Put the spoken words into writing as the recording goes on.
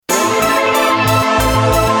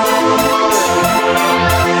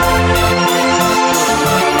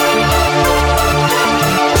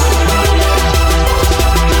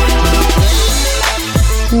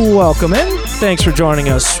welcome in. Thanks for joining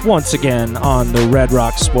us once again on the Red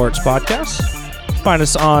Rock Sports Podcast. Find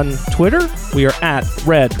us on Twitter. We are at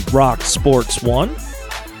Red Rock Sports 1.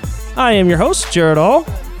 I am your host, Jared All.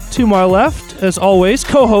 To my left, as always,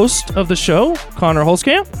 co-host of the show, Connor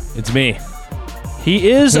Holzkamp. It's me.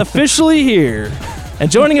 He is officially here.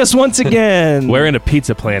 And joining us once again, wearing a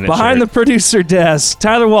Pizza Planet behind shirt. the producer desk,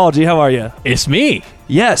 Tyler Walgie. How are you? It's me.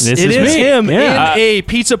 Yes, This it is me. him in Yeah. a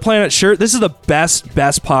Pizza Planet shirt. This is the best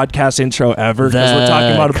podcast intro ever because we're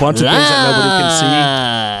talking about a bunch of things that nobody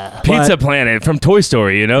can see. Pizza Planet from Toy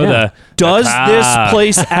Story, you know? Yeah. Does this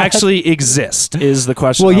place actually exist is the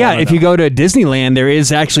question. Well, I yeah, wanna if know. you go to Disneyland, there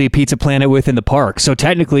is actually a Pizza Planet within the park. So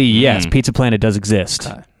technically, yes, Pizza Planet does exist.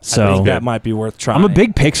 I So think that might be worth trying. I'm a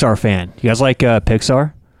big Pixar fan. You guys like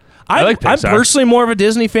Pixar? I like I'm Pixar. personally more of a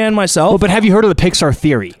Disney fan myself. Well, but have you heard of the Pixar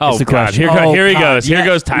theory? Oh, is the God. question. Here he goes. yeah. Here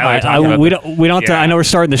goes Tyler. talking about we this. don't have to, Yeah. I know we're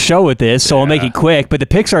starting the show with this, so I'll make it quick. But the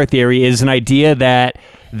Pixar theory is an idea that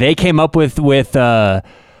they came up with the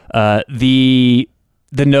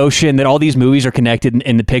notion that all these movies are connected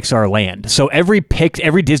in the Pixar land. So every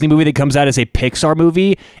Disney movie that comes out as a Pixar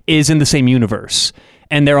movie is in the same universe.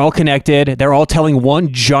 And they're all connected. They're all telling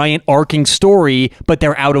one giant arcing story, but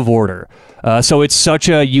they're out of order. So it's such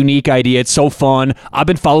a unique idea. It's so fun. I've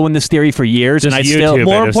been following this theory for years, and I Just still YouTube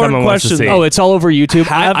more it if important someone wants to question, see. Oh, it's all over YouTube.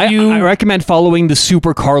 Have I recommend following the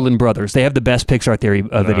Super Carlin brothers. They have the best Pixar theory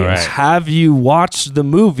videos. right. have you watched the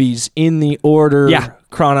movies in the order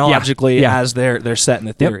chronologically Yeah. as they're set in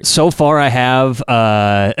the theory? Yep. So far, I have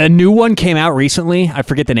a new one came out recently. I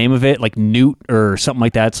forget the name of it, like Newt or something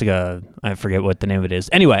like that. It's like I forget what the name of it is.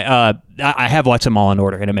 Anyway, I have watched them all in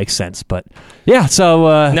order, and it makes sense. But yeah,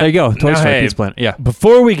 so there you go. Toy Story, hey, Pizza Planet. Yeah.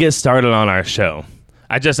 Before we get started on our show,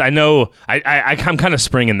 I'm kind of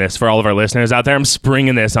springing this for all of our listeners out there. I'm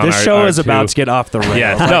springing this on This our show our is about to get off the rails.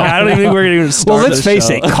 Yeah, Like, no. I don't even think we're going to even start. Well, let's this face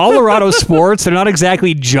show. it. Colorado sports, they're not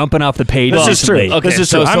exactly jumping off the page. This is true. recently. Okay, This is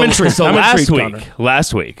so, true. I'm intrigued. So I'm intrigued,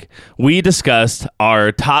 last week, we discussed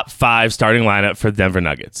our top 5 starting lineup for the Denver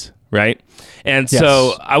Nuggets, right? And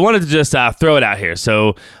so I wanted to just throw it out here.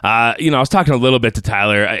 So, I was talking a little bit to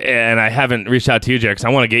Tyler, and I haven't reached out to you, Jared, because I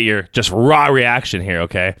want to get your just raw reaction here,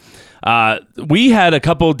 okay? We had a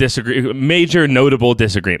couple major notable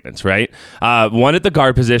disagreements, right? One at the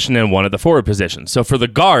guard position and one at the forward position. So for the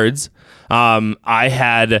guards, I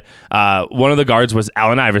had one of the guards was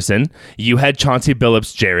Allen Iverson. You had Chauncey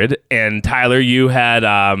Billups, Jared, and Tyler, you had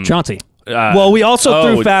Chauncey. Well, we also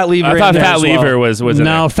threw Fat Lever I in thought there Fat as Lever well. was in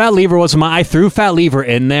No, there. Fat Lever was I threw Fat Lever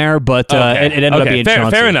in there, but it ended up being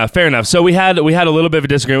Chauncey. Fair enough. So we had a little bit of a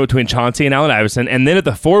disagreement between Chauncey and Allen Iverson, and then at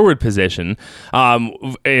the forward position,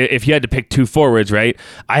 if you had to pick 2 forwards, right?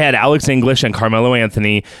 I had Alex English and Carmelo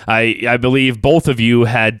Anthony. I believe both of you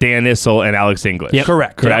had Dan Issel and Alex English. Yep.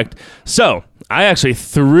 Correct. So I actually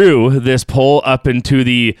threw this poll up into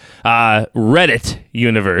the Reddit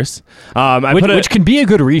universe. Which can be a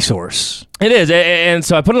good resource. It is, and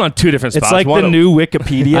so I put it on 2 different spots. It's like One the of- new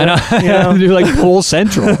Wikipedia. I know. Do like Poll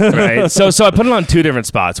Central. right? So I put it on 2 different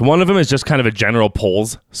spots. One of them is just kind of a general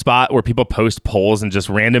polls spot where people post polls and just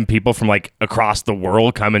random people from like across the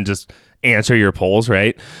world come and just answer your polls,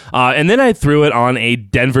 right? And then I threw it on a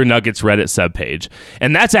Denver Nuggets Reddit subpage,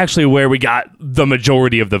 and that's actually where we got the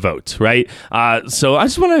majority of the votes, right? So I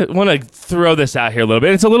just want to throw this out here a little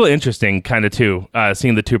bit. It's a little interesting, kind of too,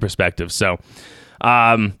 seeing the 2 perspectives. So.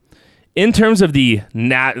 In terms of the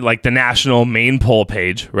national main poll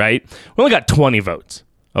page, right? We only got 20 votes,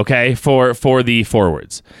 okay, for the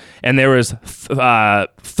forwards. And there was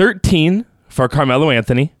 13 for Carmelo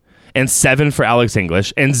Anthony and 7 for Alex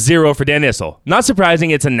English and 0 for Dan Issel. Not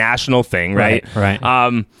surprising, it's a national thing, right? Right.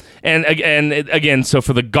 And again, so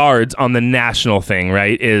for the guards on the national thing,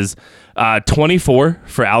 right, is 24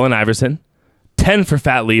 for Allen Iverson, 10 for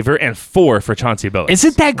Fat Lever, and 4 for Chauncey Billups.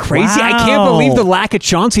 Isn't that crazy? I can't Wow. believe the lack of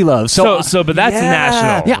Chauncey love. But that's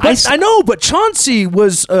national. Yeah, I know, but Chauncey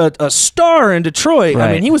was a star in Detroit. I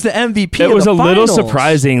Right. mean, he was the MVP. It of was the a little finals.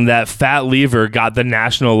 surprising that Fat Lever got the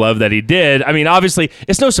national love that he did. I mean, obviously,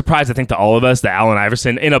 it's no surprise, I think, to all of us that Allen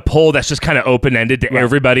Iverson, in a poll that's just kind of open-ended to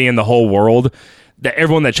everybody in the whole world, that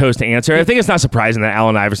everyone that chose to answer, I think it's not surprising that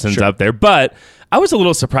Allen Iverson's up there. But I was a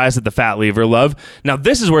little surprised at the Fat Lever love. Now,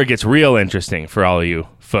 this is where it gets real interesting for all of you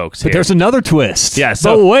folks here. But there's another twist. Yeah,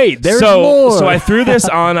 so but wait, there's more. So I threw this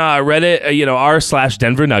on Reddit,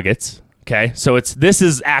 r/Denver Nuggets. Okay, so this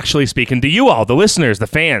is actually speaking to you all, the listeners, the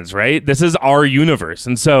fans, right? This is our universe,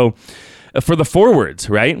 and so for the forwards,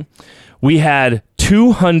 right, we had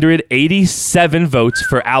 287 votes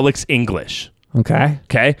for Alex English. Okay.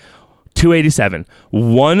 Okay, 287,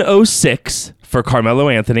 106 for Carmelo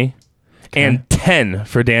Anthony, and 10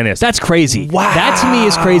 for Dan Issel. That's crazy. Wow. That to me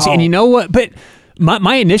is crazy. And you know what? But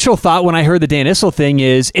my initial thought when I heard the Dan Issel thing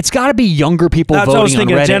is it's got to be younger people That's what I was voting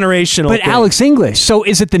thinking, on a Reddit. generational But thing. Alex English. So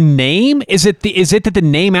is it the name? Is it that the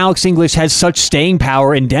name Alex English has such staying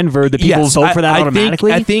power in Denver that people Yes, vote for that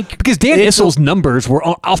automatically? I think because Dan it's Issel's numbers were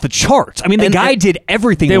off the charts. I mean, the And- guy did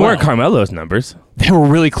everything. They well. weren't Carmelo's numbers. They were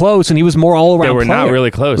really close, and he was more all around. They were not player.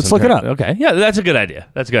 really close. Let's look it up. Okay. Yeah, that's a good idea.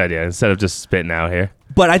 Instead of just spitting out here.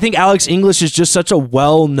 But I think Alex English is just such a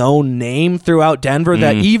well-known name throughout Denver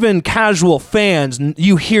that even casual fans,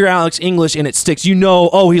 you hear Alex English and it sticks. You know,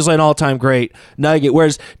 oh, he's like an all-time great Nugget.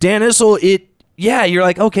 Whereas Dan Issel, you're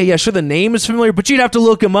like, okay, yeah, sure, the name is familiar, but you'd have to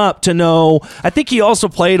look him up to know. I think he also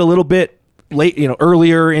played a little bit late,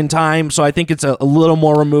 earlier in time, so I think it's a little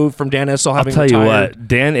more removed from Dan Issel having I'll tell you retired. what,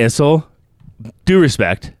 Dan Issel, due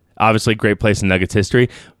respect, obviously great place in Nuggets history,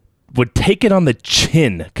 would take it on the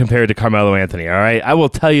chin compared to Carmelo Anthony, all right? I will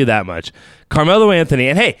tell you that much. Carmelo Anthony,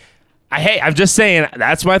 and hey, I'm just saying,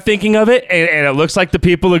 that's my thinking of it, and it looks like the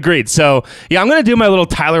people agreed. So, yeah, I'm going to do my little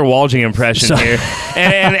Tyler Walding impression here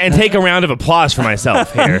and take a round of applause for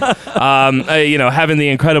myself here, having the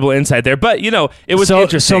incredible insight there. But, it was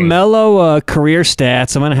interesting. So Melo career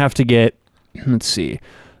stats, I'm going to have to get, let's see,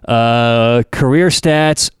 career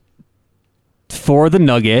stats for the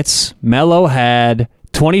Nuggets. Melo had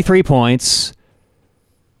 23 points,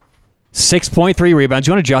 6.3 rebounds.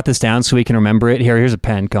 You want to jot this down so we can remember it? Here's a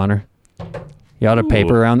pen, Connor. You got a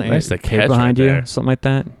paper around there? nice to paper catch behind right you? there. Something like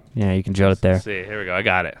that? Yeah, you can jot it there. Let's see, here we go. I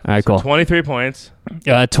got it. All right, cool. 23 points.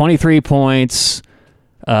 23 points,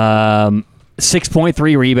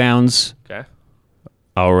 6.3 rebounds, Okay.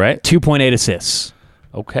 All right. 2.8 assists.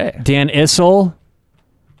 Okay. Dan Issel,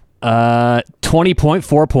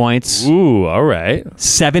 20.4 points, Ooh, all right.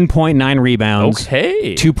 7.9 rebounds,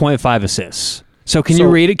 Okay. 2.5 assists. So can you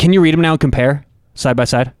read it? Can you read them now and compare side by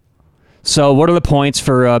side? So what are the points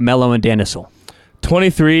for Melo and Dan Issel?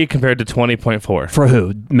 23 compared to 20.4. For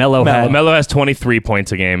who? Melo had. Melo has 23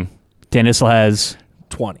 points a game. Dan Issel has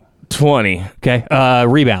 20. 20. okay.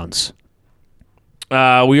 Rebounds. We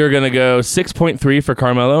are going to go 6.3 for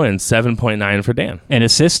Carmelo and 7.9 for Dan. And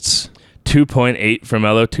assists. 2.8 for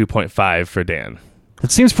Melo, 2.5 for Dan.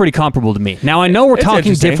 That seems pretty comparable to me. Now, I know we're It's talking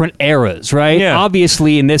interesting. different eras, right? Yeah.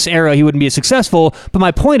 Obviously, in this era, he wouldn't be as successful. But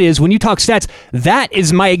my point is, when you talk stats, that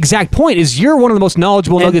is my exact point, is you're one of the most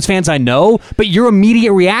knowledgeable Nuggets fans I know, but your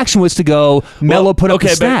immediate reaction was to go, Melo put up the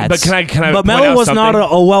stats. But can I But point Melo out was not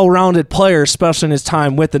something? a well-rounded player, especially in his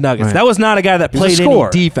time with the Nuggets. Right. That was not a guy that He was played a any scorer.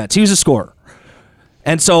 defense. He was a scorer.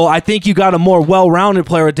 And so I think you got a more well-rounded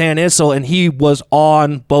player with Dan Issel, and he was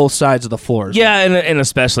on both sides of the floor. Yeah, and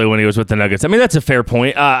especially when he was with the Nuggets. I mean, that's a fair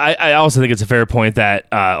point. I also think it's a fair point that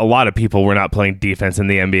a lot of people were not playing defense in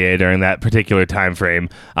the NBA during that particular time frame.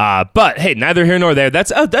 But hey, neither here nor there. That's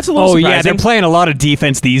a little surprising. yeah, they're playing a lot of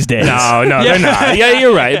defense these days. No, they're not. Yeah,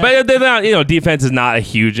 you're right. But they're not. Defense is not a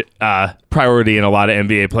huge priority in a lot of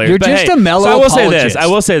NBA players. You're But just hey, a Melo so apologist. I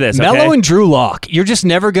will say this. Melo okay? and Drew Lock. You're just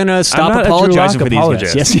never going to stop not a Drew apologizing Lock for these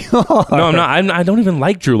apologist. guys. Yes, you are. No, I'm not. I don't even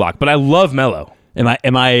like Drew Lock, but I love Melo.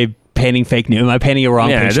 Am I painting fake news? Am I painting a wrong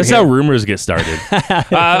Yeah, picture that's here? how rumors get started.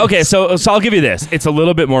 Okay, so I'll give you this. It's a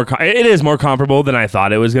little bit more. It is more comparable than I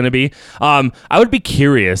thought it was going to be. I would be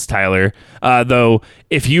curious, Tyler, though,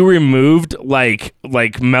 if you removed like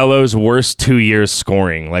Melo's worst 2 years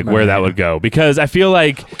scoring, like where that would go, because I feel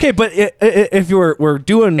like Okay, but if we're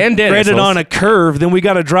doing And Dan graded Issel's. on a curve, then we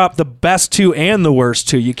got to drop the best two and the worst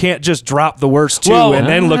two. You can't just drop the worst two Well, and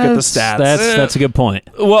then look at the That's- stats. That's a good point.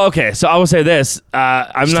 well, okay, so I will say this.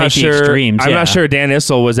 I'm Just not take the sure. extremes, I'm yeah. not sure Dan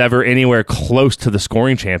Issel was ever anywhere close to the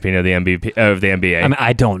scoring champion of the NBA. I mean,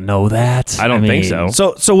 I don't know that. I don't think so.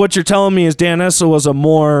 So what you're telling me is Dan Issel was a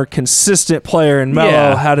more consistent player, and Melo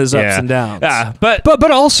had his ups and downs. Yeah, but But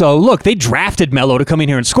also, look, they drafted Melo to come in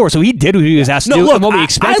here and score, so he did what he was asked to No, do look, and what we I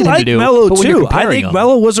expected like him to do. Melo but when you're too. I comparing think them-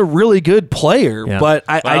 Melo was a really good player, Yeah. but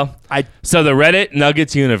I So the Reddit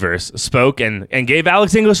Nuggets universe spoke and gave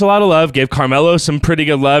Alex English a lot of love, gave Carmelo some pretty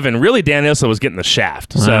good love, and really Dan Issel was getting the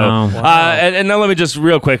shaft. So, Wow. and now let me just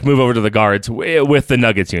real quick move over to the guards with the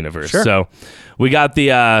Nuggets universe. Sure. So we got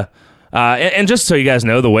the and just so you guys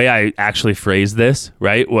know, the way I actually phrased this,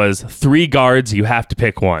 right, was 3 guards, you have to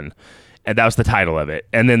pick one. And that was the title of it.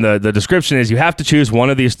 And then the description is you have to choose one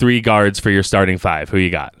of these 3 guards for your starting 5. Who you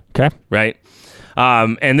got? Okay. Right?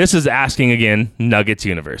 And this is asking again, Nuggets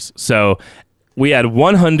universe. So we had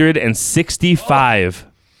 165.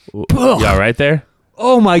 Yeah, right there.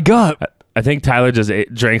 Oh, my God. I think Tyler just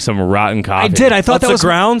drank some rotten coffee. I did. I thought that was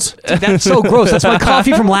grounds. Dude, that's so gross. That's my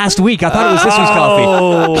coffee from last week. I thought it was this week's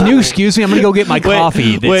coffee. Can you excuse me? I'm gonna go get my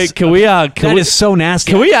coffee. Wait, can we? That is so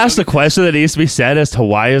nasty. Can we ask the question that needs to be said as to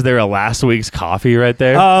why is there a last week's coffee right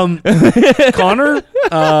there? Connor,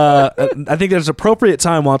 I think there's appropriate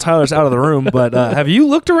time while Tyler's out of the room. But have you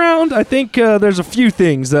looked around? I think there's a few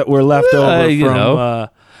things that were left over from.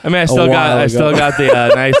 I mean, I still got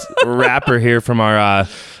the nice wrapper here from our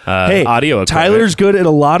hey, audio equipment. Tyler's good at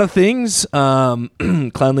a lot of things.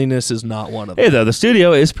 Cleanliness is not one of them. Hey, though, the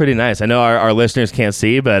studio is pretty nice. I know our listeners can't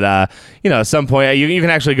see, but at some point you can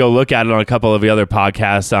actually go look at it on a couple of the other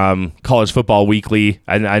podcasts. College Football Weekly,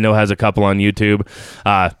 I know, has a couple on YouTube.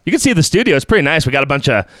 You can see the studio. It's pretty nice. We got a bunch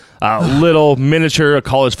of little miniature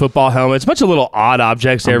college football helmets, a bunch of little odd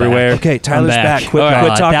objects everywhere. Okay, Tyler's back. Quit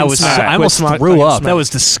talking. That was smack. I almost threw up. That was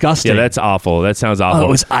disgusting. Yeah, that's awful. That sounds awful. Oh, it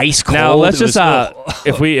was ice cold. Now let's just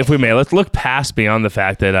if we may, let's look past beyond the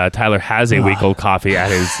fact that Tyler has a week-old coffee at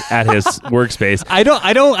his workspace. I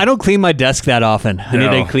don't clean my desk that often. I need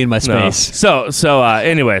to clean my space. No. So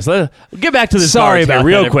anyways, let's get back to this. Sorry about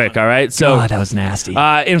real that. quick. All right. So God, that was nasty.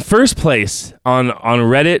 In first place on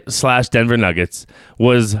Reddit / Denver Nuggets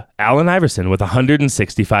was Allen Iverson with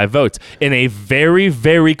 165 votes. In a very,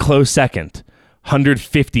 very close second,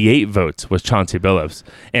 158 votes was Chauncey Billups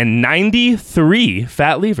and 93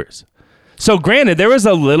 Fat Leavers. So granted, there was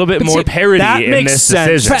a little bit more parity in this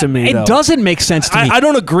decision. To me, it doesn't make sense to me. I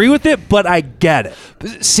don't agree with it, but I get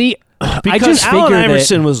it. See, Because I just Allen figured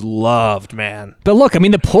Iverson was loved, man. But look, I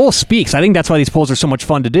mean, the poll speaks. I think that's why these polls are so much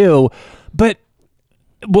fun to do. But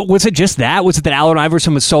was it just that? Was it that Allen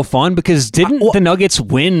Iverson was so fun? Because didn't the Nuggets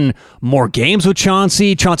win more games with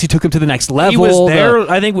Chauncey? Chauncey took him to the next level. He was there.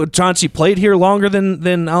 I think Chauncey played here longer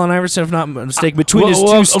than Allen Iverson, if not mistaken, between his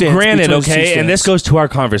two stints. Granted, okay, and this goes to our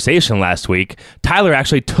conversation last week. Tyler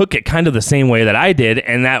actually took it kind of the same way that I did,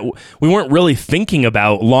 and that we weren't really thinking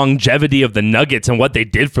about longevity of the Nuggets and what they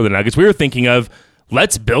did for the Nuggets. We were thinking of,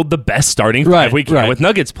 let's build the best starting five we can with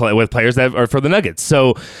Nuggets with players that are for the Nuggets.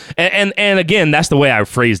 So, and again, that's the way I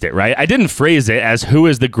phrased it, right? I didn't phrase it as who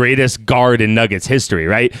is the greatest guard in Nuggets history,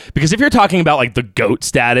 right? Because if you're talking about like the GOAT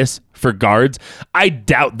status for guards, I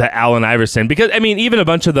doubt that Allen Iverson, because I mean, even a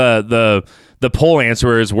bunch of the poll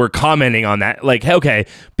answerers were commenting on that. Like, okay,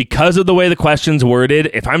 because of the way the question's worded,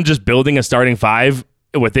 if I'm just building a starting five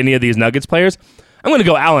with any of these Nuggets players, I'm going to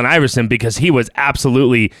go Allen Iverson because he was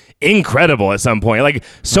absolutely incredible at some point. Like,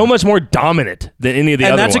 so much more dominant than any of the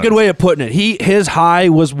other ones. And that's a good way of putting it. His high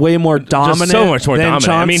was way more dominant. Just so much more dominant.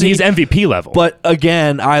 Chauncey. I mean, he's MVP level. But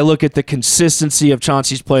again, I look at the consistency of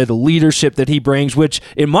Chauncey's play, the leadership that he brings, which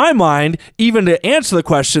in my mind, even to answer the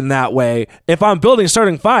question that way, if I'm building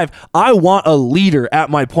starting five, I want a leader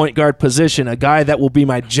at my point guard position, a guy that will be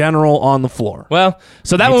my general on the floor. Well,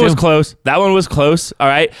 so that one was close. That one was close. All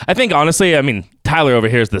right. I think, honestly, I mean, Tyler over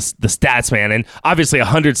here is the stats man, and obviously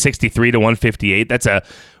 163 to 158. That's a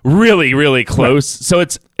really, really close. Right.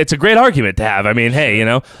 So it's a great argument to have. I mean, hey,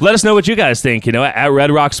 let us know what you guys think. At Red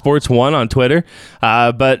Rock Sports 1 on Twitter.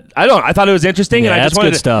 But I thought it was interesting, and I just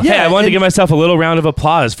wanted stuff. I wanted to give myself a little round of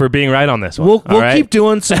applause for being right on this one. We'll keep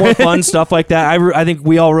doing some more fun stuff like that. I think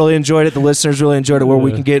we all really enjoyed it. The listeners really enjoyed it, where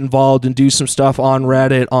we can get involved and do some stuff on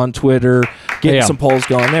Reddit, on Twitter, get some polls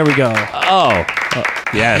going. There we go.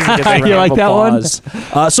 Yes. You like that one?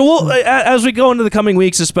 So we'll, as we go into the coming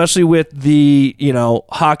weeks, especially with the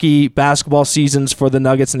hockey, basketball seasons for the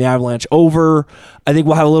Nuggets and the Avalanche over, I think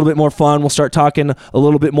we'll have a little bit more fun. We'll start talking a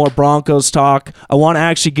little bit more Broncos talk. I want to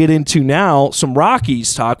actually get into now some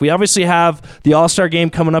Rockies talk. We obviously have the All-Star game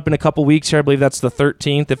coming up in a couple weeks here. I believe that's the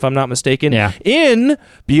 13th, if I'm not mistaken, in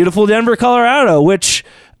beautiful Denver, Colorado, which,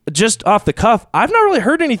 just off the cuff, I've not really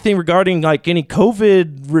heard anything regarding like any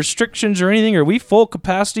COVID restrictions or anything. Are we full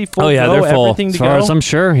capacity, full they're full. everything to go? As far as I'm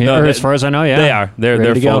sure, as far as I know, they are.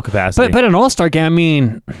 They're full capacity. But an All-Star game, I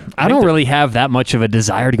mean, I don't really have that much of a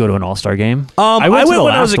desire to go to an All-Star game. I went when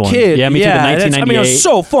I was a kid. Yeah, me too. The 1998. I mean, it was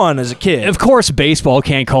so fun as a kid. Of course, baseball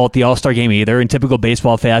can't call it the All-Star game either. In typical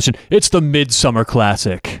baseball fashion, it's the Midsummer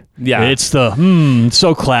Classic. Yeah, it's the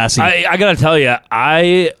so classy. I gotta tell you,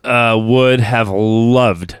 I would have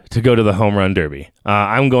loved to go to the Home Run Derby.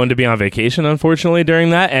 I'm going to be on vacation, unfortunately,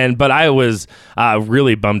 during that, but I was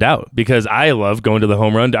really bummed out because I love going to the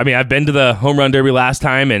Home Run. I mean, I've been to the Home Run Derby last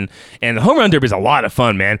time, and the Home Run Derby is a lot of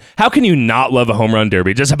fun, man. How can you not love a Home Run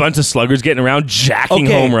Derby? Just a bunch of sluggers getting around jacking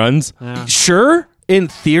home runs. Yeah. Sure, in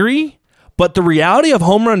theory. But the reality of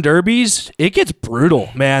home run derbies, it gets brutal,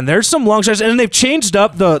 man. There's some long stretches, and they've changed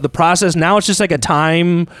up the process. Now it's just like a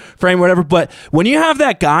time frame, whatever. But when you have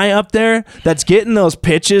that guy up there that's getting those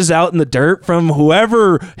pitches out in the dirt from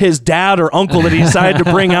whoever his dad or uncle that he decided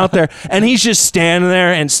to bring out there, and he's just standing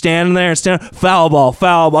there and foul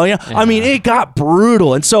ball. Yeah. I mean, it got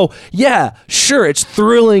brutal. And so, yeah, sure, it's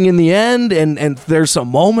thrilling in the end, and there's some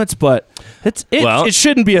moments, but it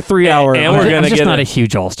shouldn't be a 3-hour. And I'm just not a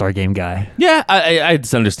huge All-Star game guy. Yeah,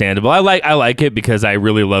 it's understandable. I like it because I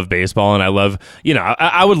really love baseball, and I love,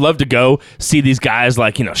 I would love to go see these guys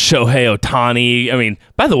like, Shohei Ohtani. I mean,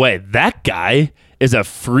 by the way, that guy is a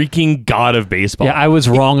freaking god of baseball. Yeah, I was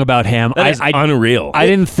wrong about him. That is unreal. I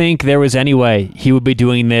didn't think there was any way he would be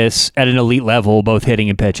doing this at an elite level, both hitting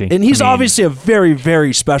and pitching. And he's obviously a very,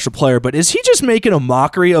 very special player, but is he just making a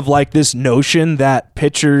mockery of like this notion that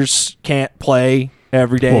pitchers can't play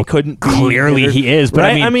every day? Well, clearly he is, but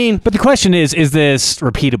right? But the question is this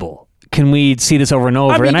repeatable? Can we see this over and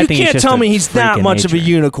over? I think you can't tell me he's that much of a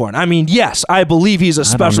unicorn. I mean, yes, I believe he's a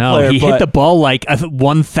special player. He hit the ball like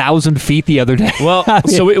 1,000 feet the other day. Well,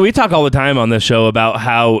 so we talk all the time on this show about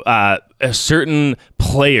how certain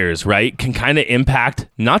players, right, can kind of impact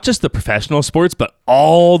not just the professional sports, but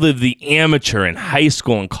all the amateur and high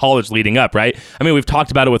school and college leading up, right? I mean, we've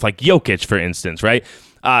talked about it with like Jokic, for instance, right?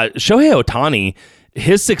 Shohei Ohtani,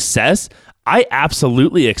 his success, I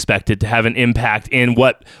absolutely expect it to have an impact in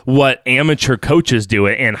what amateur coaches do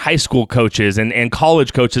and high school coaches and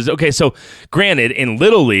college coaches. Okay, so granted, in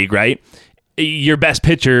Little League, right, your best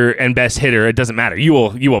pitcher and best hitter, it doesn't matter. You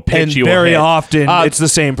will pitch. And you very will hit. often, it's the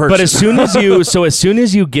same person. But as soon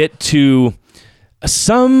as you get to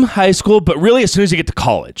some high school, but really as soon as you get to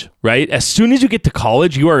college, right? As soon as you get to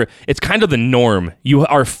college, it's kind of the norm. You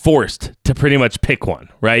are forced to pretty much pick one,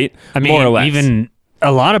 right? I mean, more or less. Even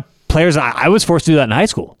a lot of players, I was forced to do that in high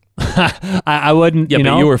school. I wouldn't, but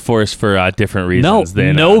you were forced for different reasons.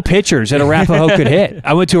 No pitchers at Arapahoe could hit.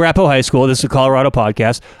 I went to Arapahoe High School. This is a Colorado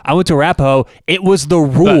podcast. I went to Arapahoe. It was the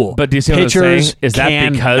rule. But do you see what I'm saying? Is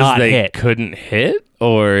that because they couldn't hit?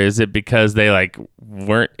 Or is it because they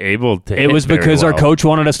weren't able to hit? It was because our coach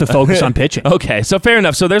wanted us to focus on pitching. Okay, so fair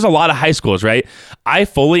enough. So there's a lot of high schools, right? I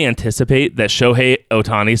fully anticipate that Shohei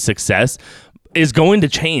Ohtani's success is going to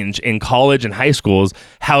change in college and high schools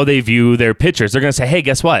how they view their pitchers. They're going to say, hey,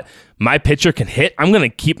 guess what? My pitcher can hit. I'm going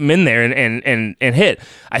to keep him in there and hit.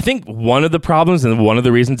 I think one of the problems and one of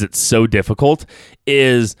the reasons it's so difficult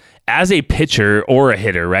is as a pitcher or a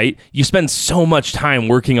hitter, right? You spend so much time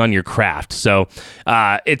working on your craft. So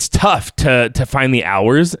it's tough to find the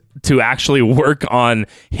hours to actually work on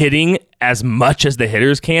hitting as much as the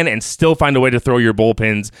hitters can and still find a way to throw your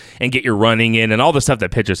bullpens and get your running in and all the stuff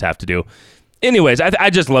that pitchers have to do. Anyways,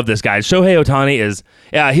 I just love this guy. Shohei Ohtani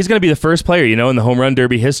he's going to be the first player, in the home run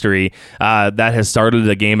derby history that has started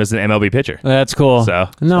a game as an MLB pitcher. That's cool. So,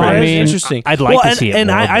 interesting. I'd like to see it. And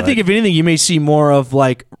more, I think if anything, you may see more of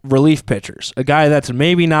like relief pitchers, a guy that's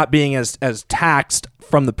maybe not being as taxed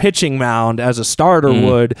from the pitching mound as a starter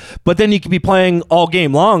would, but then you could be playing all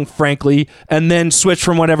game long, frankly, and then switch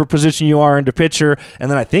from whatever position you are into pitcher.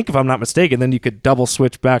 And then I think, if I'm not mistaken, then you could double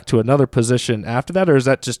switch back to another position after that, or is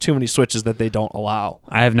that just too many switches that they don't allow?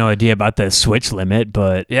 I have no idea about the switch limit,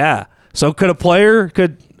 but yeah. So could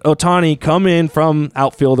Ohtani come in from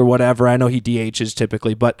outfield or whatever? I know he DHs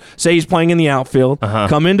typically, but say he's playing in the outfield,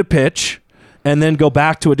 come in to pitch, and then go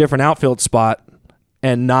back to a different outfield spot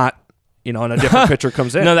and not, and a different pitcher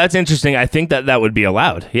comes in. No, that's interesting. I think that would be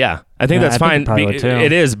allowed. Yeah. I think that's fine.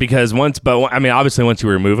 It is because obviously once you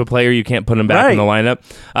remove a player, you can't put him back in the lineup.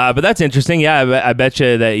 But that's interesting. Yeah, I bet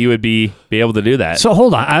you that you would be able to do that. So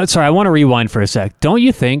hold on. I want to rewind for a sec. Don't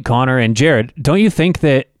you think, Connor and Jared,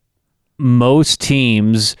 that most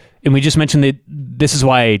teams, and we just mentioned that this is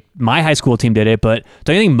why my high school team did it, but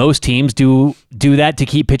don't you think most teams do that to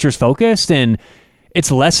keep pitchers focused? And it's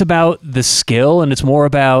less about the skill and it's more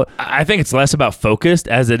about... I think it's less about focused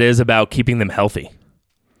as it is about keeping them healthy.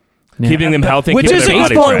 Yeah. Keeping them healthy. Which is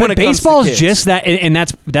baseball. But baseball is just that, and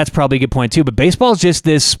that's probably a good point too, but baseball is just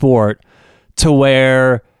this sport to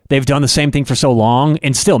where they've done the same thing for so long,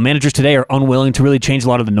 and still managers today are unwilling to really change a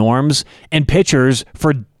lot of the norms, and pitchers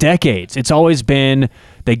for decades, it's always been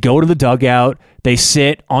they go to the dugout, they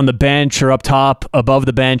sit on the bench or up top above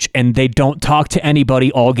the bench, and they don't talk to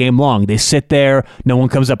anybody all game long. They sit there. No one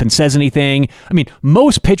comes up and says anything. I mean,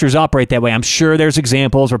 most pitchers operate that way. I'm sure there's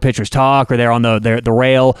examples where pitchers talk or they're on the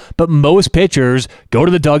rail, but most pitchers go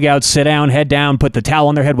to the dugout, sit down, head down, put the towel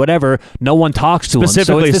on their head, whatever. No one talks to them.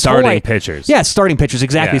 Specifically starting pitchers. Yeah, starting pitchers,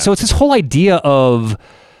 exactly. Yeah. So it's this whole idea of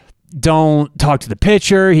don't talk to the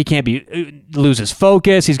pitcher. He can't lose his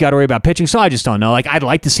focus. He's got to worry about pitching. So I just don't know. Like, I'd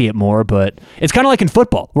like to see it more, but it's kind of like in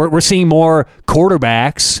football. We're seeing more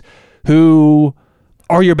quarterbacks who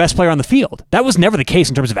are your best player on the field. That was never the case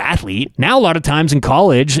in terms of athlete. Now, a lot of times in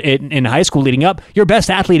college, in high school leading up, your best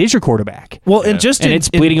athlete is your quarterback. Well, and just And in, it's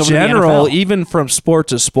bleeding in over to the general, NFL. even from sport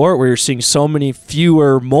to sport, where you're seeing so many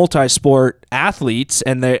fewer multi-sport athletes,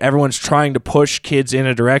 and everyone's trying to push kids in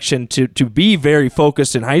a direction to be very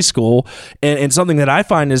focused in high school. And something that I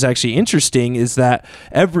find is actually interesting is that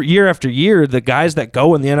every year after year, the guys that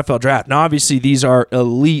go in the NFL draft, now obviously these are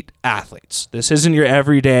elite athletes. This isn't your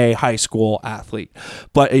everyday high school athlete.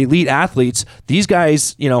 But elite athletes, these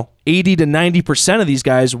guys, 80 to 90% of these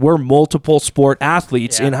guys were multiple sport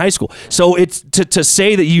athletes in high school. So it's to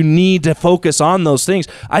say that you need to focus on those things.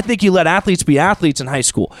 I think you let athletes be athletes in high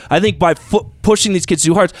school. I think by pushing these kids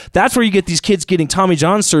too hard, that's where you get these kids getting Tommy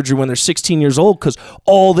John surgery when they're 16 years old because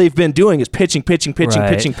all they've been doing is pitching.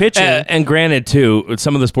 And granted, too,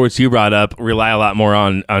 some of the sports you brought up rely a lot more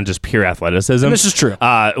on just pure athleticism. And this is true.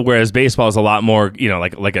 Whereas baseball is a lot more,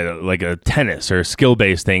 like a tennis or skill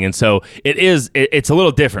based thing, and so it's a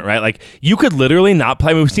little different, right? Like, you could literally not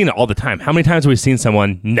play. I mean, we've seen it all the time. How many times have we seen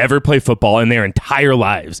someone never play football in their entire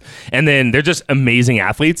lives, and then they're just amazing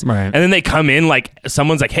athletes, right? And then they come in, like,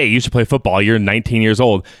 someone's like, "Hey, you should play football. You're 19 years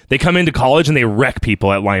old." They come into college and they wreck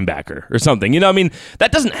people at linebacker or something. I mean,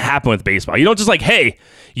 that doesn't happen with baseball. You don't just like, "Hey,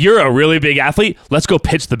 you're a really big athlete. Let's go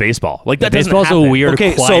pitch the baseball." Like, that doesn't baseball's happen. a weird.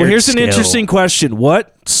 Okay, so acquired here's an skill. interesting question.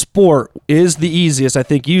 What sport is the easiest? I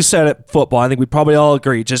think you said it, football. I think we probably all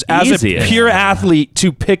agree. Just as Easiest. a pure athlete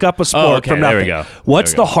to pick up a sport Oh, okay, from there nothing. we go.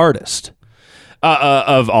 What's There we the hardest?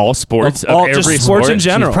 Of all sports, Of all- just every sports sport? in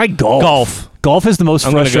general. Probably golf. Golf is the most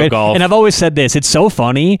I'm gonna go frustrating. golf. And I've always said this. It's so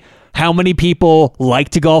funny how many people like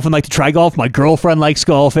to golf and like to try golf. My girlfriend likes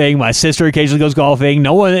golfing. My sister occasionally goes golfing.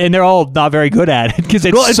 No one, and they're all not very good at it because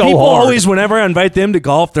it's Well, and so people hard. always, whenever I invite them to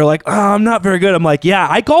golf, they're like, "Oh, I'm not very good." I'm like, "Yeah,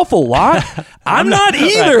 I golf a lot. I'm not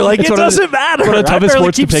either. Like, It's it one of the- doesn't matter. It's one of the I toughest barely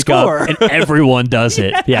sports to keep pick score." up, and everyone does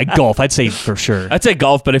it. Yeah, golf, I'd say for sure. I'd say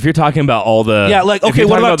golf, but if you're talking about all the Yeah, like, if okay, you're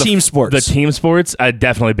what talking about the- team sports? The team sports,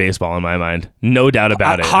 definitely baseball in my mind, no doubt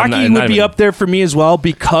about it. Hockey would be up there for me as well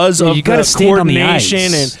because of you gotta the stand on the coordination,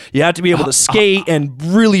 ice. and you have to be able to skate and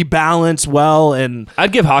really balance well. And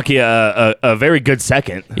I'd give hockey a very good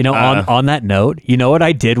second. On that note, you know what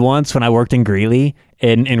I did once when I worked in Greeley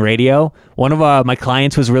in radio? One of my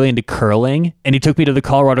clients was really into curling, and he took me to the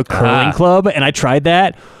Colorado Curling Club, and I tried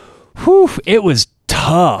that. Whew, it was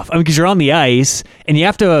tough. I mean, because you're on the ice, and you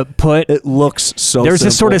have to put... it looks so There's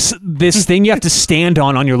this sort simple. of this thing you have to stand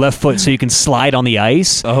on your left foot so you can slide on the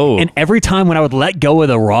ice. Oh. And every time when I would let go of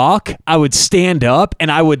the rock, I would stand up and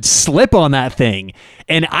I would slip on that thing.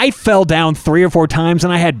 And I fell down 3 or 4 times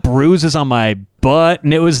and I had bruises on my butt,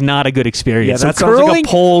 and it was not a good experience. Yeah, So that sounds like a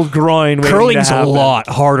pulled groin. waiting to curling's a happen. lot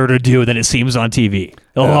harder to do than it seems on TV.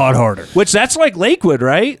 A lot harder. Which that's like Lakewood,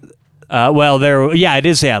 right? It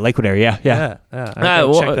is. Yeah, Lakewood area. Yeah. I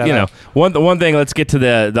gotta check that out. one thing. Let's get to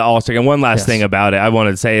the All-Star. And one last thing about it, I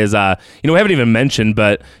wanted to say is, we haven't even mentioned,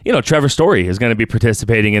 but Trevor Story is going to be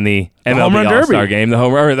participating in the MLB Home Run All-Star Derby. game, the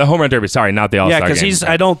home run derby. Sorry, not the All-Star Yeah, game. because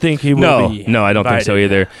I don't think he will be. No, I don't think so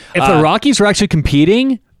invited. either. If the Rockies were actually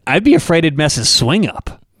competing, I'd be afraid it'd mess his swing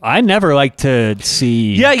up. I never like to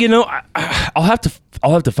see. Yeah, I'll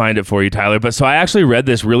have to find it for you, Tyler. But so I actually read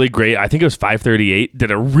this really great. I think it was 538. Did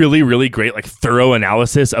a really, really great, thorough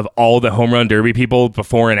analysis of all the home run derby people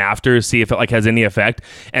before and after, see if it has any effect.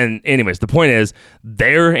 And anyways, the point is,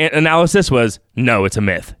 their analysis was no, it's a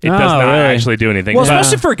myth. It does not really? actually do anything. Well,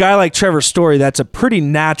 especially for a guy like Trevor Story, that's a pretty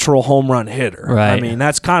natural home run hitter. Right. I mean,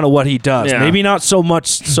 that's kind of what he does. Yeah. Maybe not so much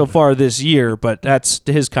so far this year, but that's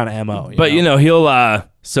his kind of MO. But he'll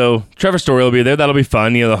so Trevor Story will be there. That'll be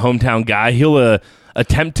fun. The hometown guy. He'll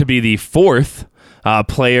attempt to be the 4th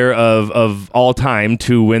player of all time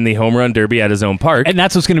to win the home run derby at his own park. And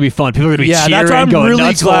that's what's going to be fun. People are going to be yeah, cheering, that's why I'm going really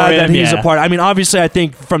nuts glad for that him. he's Yeah. a part. I mean, obviously, I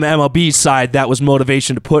think from the MLB side, that was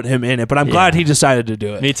motivation to put him in it, but I'm glad he decided to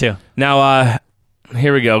do it. Me too. Now,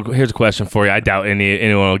 here we go. Here's a question for you. I doubt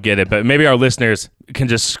anyone will get it, but maybe our listeners can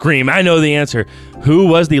just scream, I know the answer. Who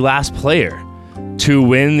was the last player to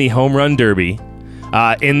win the home run derby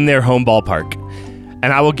in their home ballpark?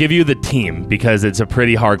 And I will give you the team because it's a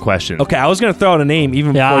pretty hard question. Okay, I was going to throw out a name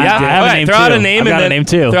even Yeah, before you I did. have a name throw out too. a name I've and got a then name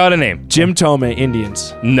too. Throw out a name. Jim Tomei,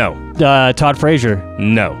 Indians. No. Todd Frazier,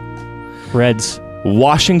 No. Reds.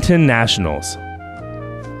 Washington Nationals.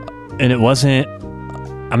 And it wasn't.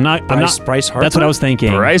 Bryce Harper? That's what I was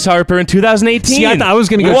thinking. Bryce Harper in 2018. See, I was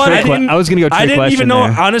going to go What? trick. I was going to go trick I didn't question even know,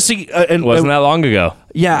 there. honestly. Wasn't that long ago.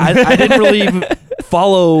 Yeah, I didn't really even.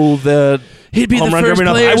 follow the. He'd be the home run first derby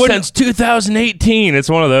number. player I wouldn't- since 2018. It's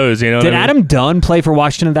one of those, you know. Did Adam Dunn play for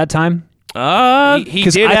Washington at that time? He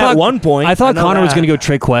 'Cause did at one point. I thought know Connor was that. going to go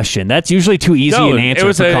trick question. That's usually too easy an answer. It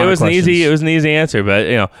was for Connor it was questions. an easy answer, but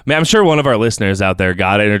you know, man, I'm sure one of our listeners out there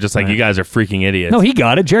got it and are just like, you guys are freaking idiots. No, he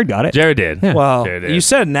got it. Jared got it. Jared did. Well, Jared did. you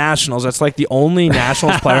said Nationals. That's like the only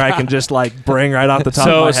Nationals player I can just like bring right off the top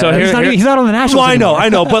of my So head. here- He's not on the Nationals. Well, anymore. I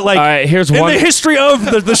know, but like, All right, here's in one- the history of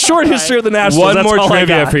the short history of the Nationals. One that's more all I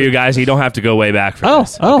trivia got. for you guys. You don't have to go way back for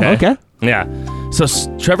this. Okay. Yeah. So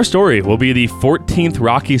Trevor Story will be the 14th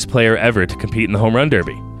Rockies player ever to compete in the Home Run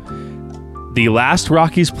Derby. The last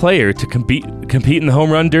Rockies player to compete in the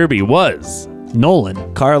Home Run Derby was,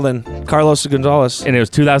 Nolan. Carlos Gonzalez. and it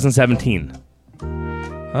was 2017.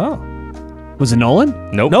 Oh. Was it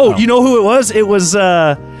Nolan? Nope. No, you know who it was? It was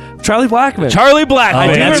Charlie Blackmon. Charlie Blackmon.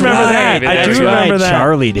 I do that's remember right. that. I That's do remember right. that.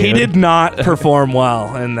 Charlie, dude. He did not perform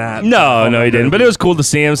well in that. No, he didn't. But it was cool to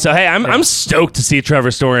see him. So hey, I'm stoked to see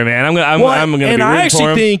Trevor Story, man. I'm gonna be and rooting I for actually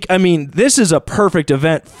him. think, I mean, this is a perfect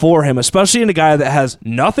event for him, especially in a guy that has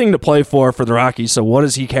nothing to play for the Rockies. So what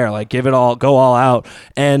does he care? Like, give it all, go all out.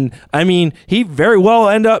 And I mean, he very well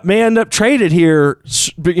may end up traded here,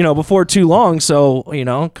 before too long. So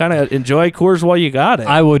kind of enjoy Coors while you got it.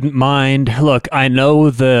 I wouldn't mind. Look, I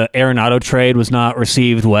know the Arenado trade was not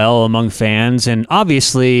received well among fans, and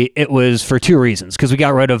obviously it was for two reasons. Because we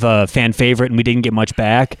got rid of a fan favorite and we didn't get much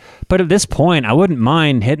back. But at this point, I wouldn't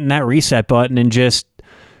mind hitting that reset button and just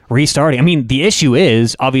restarting. I mean, the issue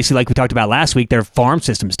is, obviously, like we talked about last week, their farm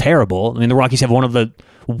system's terrible. I mean, the Rockies have one of the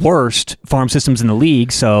worst farm systems in the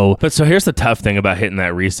league. So here's the tough thing about hitting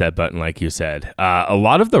that reset button, like you said. A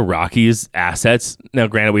lot of the Rockies' assets, now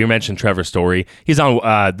granted, we mentioned Trevor Story. He's on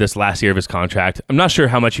this last year of his contract. I'm not sure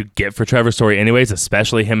how much you get for Trevor Story anyways,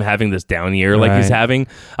 especially him having this down year like he's having.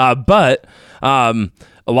 But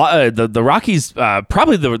a lot the Rockies,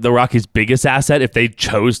 probably the Rockies' biggest asset, if they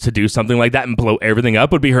chose to do something like that and blow everything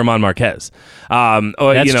up, would be German Marquez,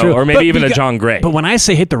 That's true. or maybe But even you a got- John Gray. But when I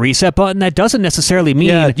say hit the reset button, that doesn't necessarily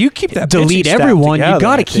mean you keep that delete pitching staff everyone. together, You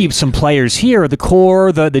got I to keep think. some players here, the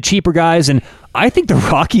core, the cheaper guys, and I think the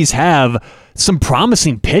Rockies have some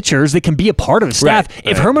promising pitchers that can be a part of the staff.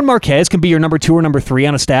 If German Marquez can be your number 2 or number 3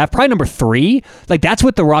 on a staff, probably number 3, like that's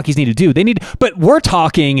what the Rockies need to do. But we're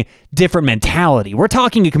talking different mentality. We're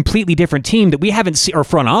talking a completely different team that we haven't seen, or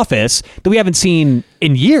front office that we haven't seen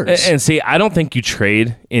in years. And see, I don't think you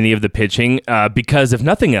trade any of the pitching because if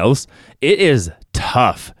nothing else, it is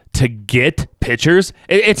tough to get pitchers.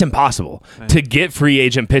 It's impossible to get free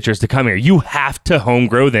agent pitchers to come here. You have to home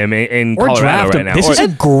grow them in Or Colorado draft right them. now. This is a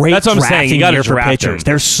great That's what I'm saying. You drafting got to year for draft pitchers.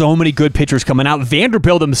 them. There's so many good pitchers coming out.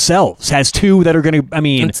 Vanderbilt themselves has 2 that are going to. I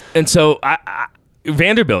mean, And so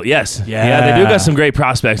Vanderbilt, yes. Yeah. They do got some great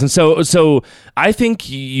prospects. And so I think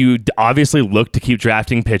you obviously look to keep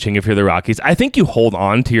drafting pitching if you're the Rockies. I think you hold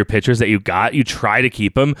on to your pitchers that you got. You try to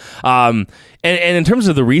keep them. And in terms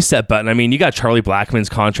of the reset button, I mean, you got Charlie Blackmon's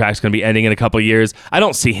contract's going to be ending in a couple of years. I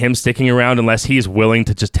don't see him sticking around unless he's willing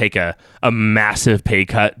to just take a massive pay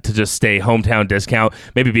cut to just stay hometown discount,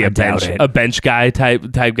 maybe be a bench guy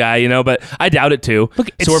type guy, but I doubt it too.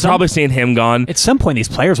 Look, so we're probably seeing him gone. at some point, these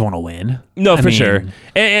players want to win. No, I for mean, sure.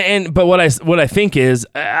 But what I think is,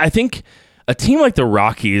 I think a team like the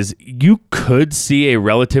Rockies, you could see a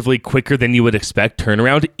relatively quicker than you would expect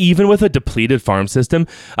turnaround, even with a depleted farm system.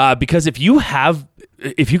 Because if you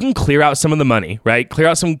can clear out some of the money, right, clear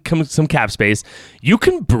out some cap space, you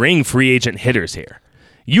can bring free agent hitters here.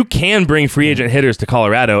 You can bring free agent hitters to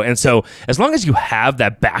Colorado. And so as long as you have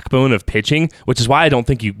that backbone of pitching, which is why I don't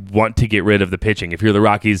think you want to get rid of the pitching. If you're the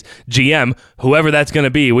Rockies GM, whoever that's going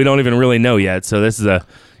to be, we don't even really know yet. So this is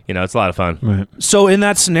it's a lot of fun. Right. So in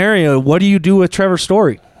that scenario, what do you do with Trevor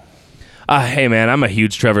Story? Hey, man, I'm a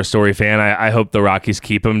huge Trevor Story fan. I hope the Rockies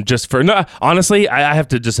keep him honestly, I have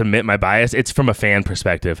to just admit my bias. It's from a fan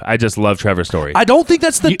perspective. I just love Trevor Story. I don't think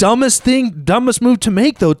that's the dumbest move to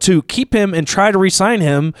make, though, to keep him and try to re-sign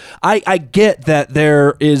him. I get that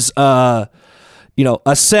there is a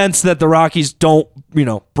sense that the Rockies don't,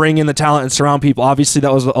 bring in the talent and surround people. Obviously,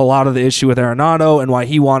 that was a lot of the issue with Arenado and why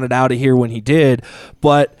he wanted out of here when he did.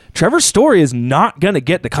 But Trevor Story is not going to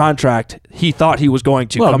get the contract he thought he was going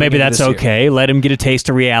to. Well, maybe that's okay. Let him get a taste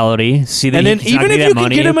of reality. See that, and then even if you can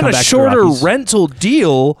get him in a shorter rental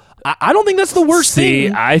deal, I don't think that's the worst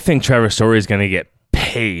thing. I think Trevor Story is going to get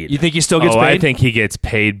paid. You think he still gets paid? I think he gets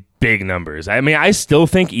paid big numbers. I mean, I still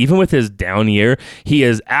think even with his down year, he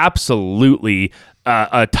is absolutely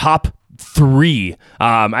a top 3.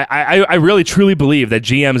 I really truly believe that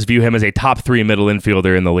GMs view him as a top 3 middle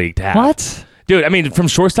infielder in the league to have. What? Dude, I mean, from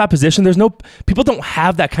shortstop position, people don't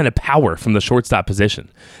have that kind of power from the shortstop position.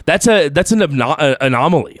 That's an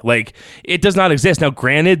anomaly. Like, it does not exist. Now,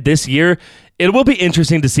 granted, this year, it will be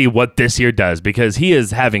interesting to see what this year does because he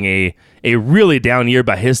is having a really down year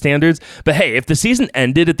by his standards. But hey, if the season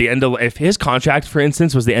ended at the end of, if his contract, for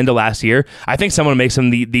instance, was the end of last year, I think someone makes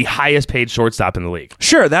him the highest paid shortstop in the league.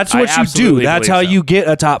 Sure, that's what you do. That's how you get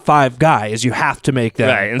a top 5 guy. Is you have to make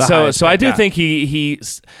that right. And so I do think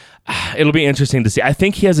he's. It'll be interesting to see. I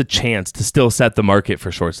think he has a chance to still set the market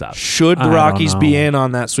for shortstop. Should the Rockies be in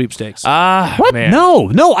on that sweepstakes? What? Man.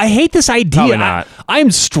 No. I hate this idea. Probably not.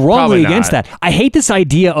 I'm strongly against that. I hate this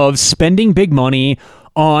idea of spending big money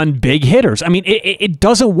on big hitters. I mean, it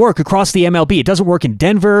doesn't work across the MLB. It doesn't work in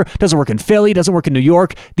Denver, doesn't work in Philly, doesn't work in New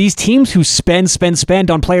York. These teams who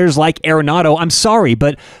spend on players like Arenado, I'm sorry,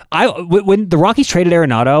 but when the Rockies traded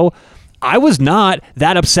Arenado, I was not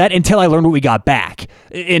that upset until I learned what we got back.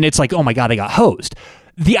 And it's like, oh my God, they got hosed.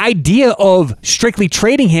 The idea of strictly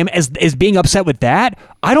trading him as being upset with that,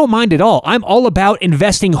 I don't mind at all. I'm all about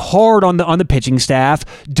investing hard on the pitching staff,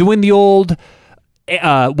 doing the old,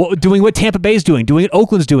 doing what Tampa Bay's doing what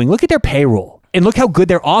Oakland's doing. Look at their payroll. And look how good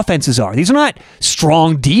their offenses are. These are not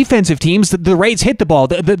strong defensive teams. The Rays hit the ball.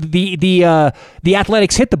 The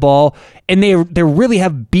Athletics hit the ball, and they really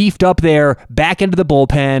have beefed up their back end of the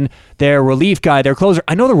bullpen, their relief guy, their closer.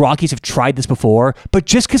 I know the Rockies have tried this before, but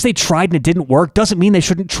just because they tried and it didn't work doesn't mean they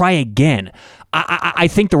shouldn't try again. I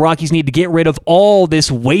think the Rockies need to get rid of all this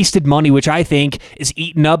wasted money, which I think is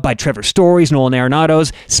eaten up by Trevor Story's, Nolan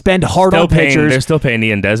Arenado's. Spend hard on pitchers. They're still paying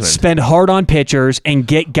Ian Desmond. Spend hard on pitchers and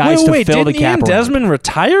get guys to fill the cap. Didn't Ian Desmond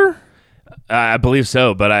retire? I believe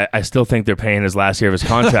so, but I still think they're paying his last year of his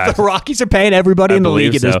contract. The Rockies are paying everybody in the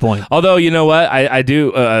league at this point. Although, you know what? I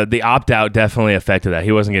do. The opt-out definitely affected that.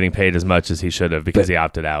 He wasn't getting paid as much as he should have because he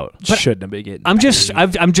opted out. Shouldn't have been getting I'm just.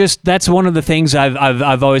 That's one of the things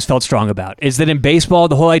I've always felt strong about is that in baseball,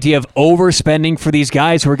 the whole idea of overspending for these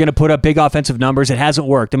guys who are going to put up big offensive numbers, it hasn't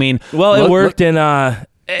worked. I mean, it worked in.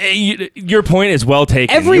 Your point is well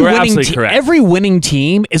taken. You're absolutely correct. Every winning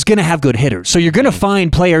team is going to have good hitters. So you're going to find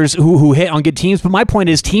players who hit on good teams. But my point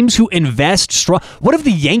is teams who invest strong. What if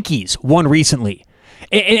the Yankees won recently?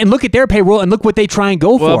 And look at their payroll and look what they try and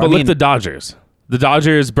go for. But look at the Dodgers. The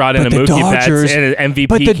Dodgers brought in a Mookie Betts and an MVP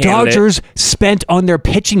But the candidate. Dodgers spent on their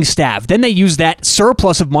pitching staff. Then they used that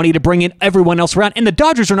surplus of money to bring in everyone else around. And the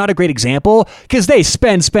Dodgers are not a great example because they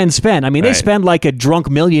spend. I mean, they spend like a drunk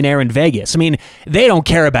millionaire in Vegas. I mean, they don't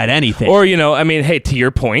care about anything. Or, hey, to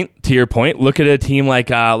your point, look at a team like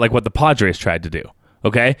what the Padres tried to do.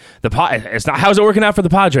 Okay, it's not. How's it working out for the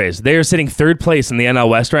Padres? They are sitting third place in the NL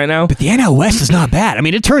West right now. But the NL West is not bad. I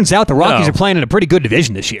mean, it turns out the Rockies are playing in a pretty good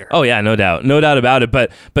division this year. Oh yeah, no doubt about it.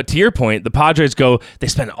 But to your point, the Padres they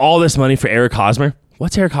spend all this money for Eric Hosmer.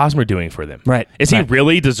 What's Eric Hosmer doing for them? Right. Is he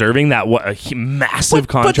really deserving that massive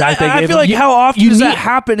contract they gave him? I feel like how often does that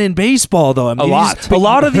happen in baseball, though? I mean, a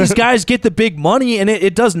lot of these guys get the big money, and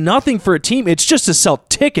it does nothing for a team. It's just to sell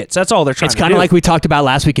tickets. That's all they're trying to do. It's kind of like we talked about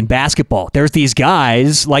last week in basketball. There's these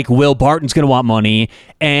guys, like Will Barton's going to want money,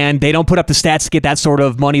 and they don't put up the stats to get that sort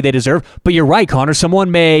of money they deserve. But you're right, Connor. Someone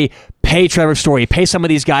may pay Trevor Story, pay some of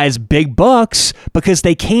these guys big bucks because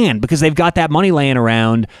they've got that money laying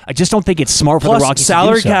around. I just don't think it's smart for the Rockies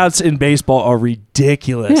salary to do so. caps in baseball are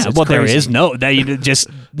ridiculous. Yeah, it's well, crazy. there is no that you just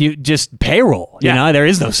payroll. Yeah. You know, there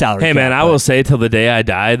is no salary. Hey cap, man, I will say till the day I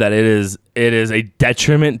die that it is a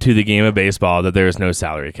detriment to the game of baseball that there is no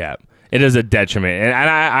salary cap. It is a detriment, and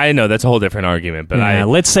I know that's a whole different argument. But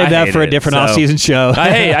let's save that for a different off-season show.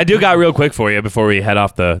 Hey, I do got real quick for you before we head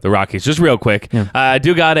off the Rockies. Just real quick, I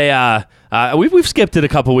do got we've skipped it a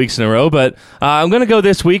couple weeks in a row, but I'm gonna go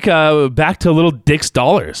this week back to little Dick's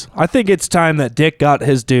Dollars. I think it's time that Dick got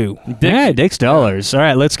his due. Dick's Dollars. All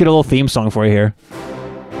right, let's get a little theme song for you here.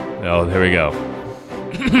 Oh, there we go.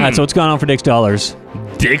 All right, so what's going on for Dick's Dollars?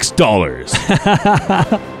 Dick's Dollars.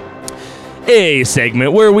 A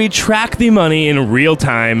segment where we track the money in real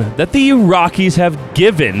time that the Rockies have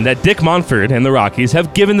given, that Dick Monfort and the Rockies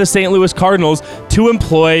have given the St. Louis Cardinals to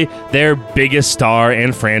employ their biggest star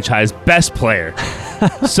and franchise best player.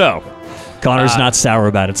 So, Connor's not sour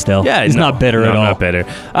about it still. Yeah, he's not bitter at all. Not bitter.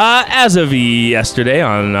 As of yesterday,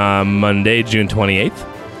 on Monday, June 28th.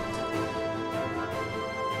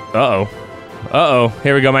 Uh-oh.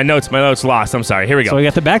 Here we go. My notes lost. I'm sorry. Here we go. So we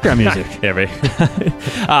got the background music.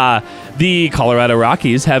 The Colorado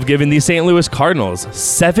Rockies have given the St. Louis Cardinals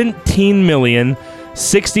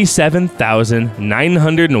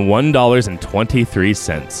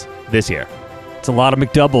 $17,067,901.23 this year. It's a lot of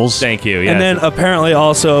McDoubles. Thank you. And then apparently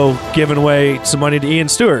also giving away some money to Ian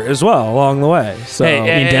Stewart as well along the way. So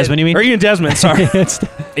Ian Desmond, you mean? Or Ian Desmond, sorry.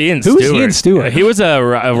 Ian Who's Stewart. Ian Stewart? He was a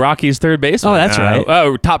Rockies third baseman. Oh, that's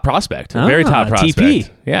right. Top prospect. Very top prospect. TP.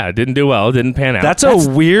 Yeah, didn't do well. Didn't pan out. That's a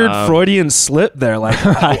weird Freudian slip there. Like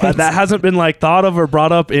that hasn't been like thought of or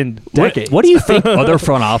brought up in decades. What do you think other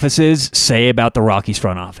front offices say about the Rockies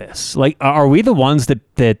front office? Like, are we the ones that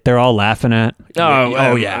they're all laughing at?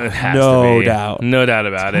 Oh yeah. it has No to be. doubt. No doubt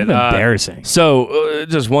about it. Kind of embarrassing. So,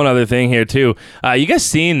 just one other thing here too. You guys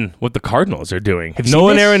seen what the Cardinals are doing? Have you seen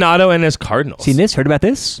Nolan this? Arenado and his Cardinals. Seen this? Heard about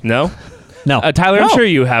this? No. No. Tyler, I'm No. sure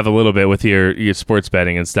you have a little bit with your sports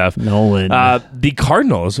betting and stuff. Nolan. The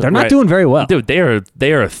Cardinals, They're not doing very well. Dude, they are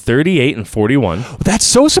 38-41. That's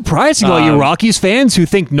so surprising. All you Rockies fans who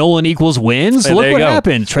think Nolan equals wins. Hey, Look there you what go.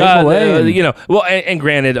 happened. Trade him away. Well, and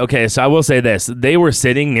granted, okay, so I will say this: they were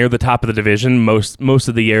sitting near the top of the division most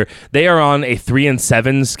of the year. They are on a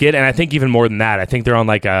 3-7 skid, and I think even more than that. I think they're on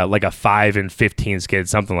like a 5-15 skid,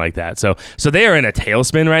 something like that. So they are in a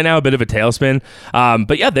tailspin right now, a bit of a tailspin.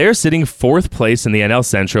 But yeah, they're sitting 4th place in the NL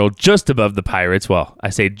Central, just above the Pirates. Well, I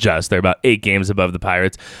say just; they're about 8 games above the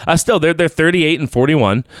Pirates. Still, they're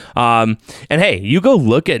 38-41. And hey, you go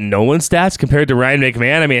look at Nolan's stats compared to Ryan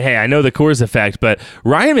McMahon. I mean, hey, I know the Coors effect, but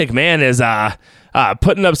Ryan McMahon is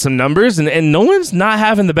putting up some numbers, and Nolan's not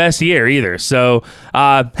having the best year either. So,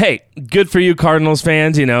 hey, good for you, Cardinals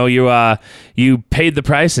fans. You paid the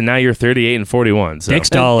price, and now you're 38-41. So.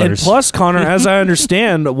 $6. And plus, Connor, as I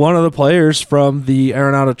understand, one of the players from the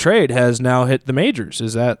Arenado trade has now hit the majors.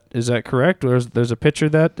 Is that correct? There's a pitcher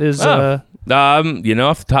that is. Off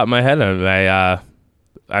the top of my head,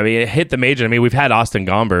 I mean, it hit the major. I mean, we've had Austin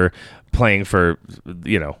Gomber playing for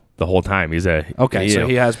the whole time. He's so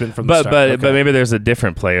he has been from the start. But maybe there's a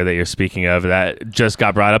different player that you're speaking of that just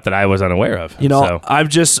got brought up that I was unaware of. I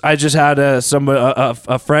just had a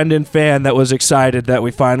friend and fan that was excited that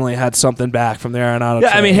we finally had something back from the Arenado. Yeah,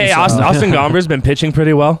 I mean, hey, so. Austin Gomber's been pitching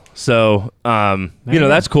pretty well, so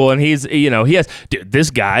that's cool. And he's this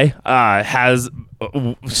guy has.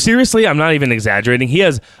 Seriously, I'm not even exaggerating. He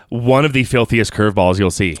has one of the filthiest curveballs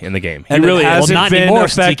you'll see in the game. He And really it is. hasn't not been anymore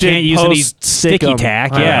since you affected can't use any post sticky Stickum.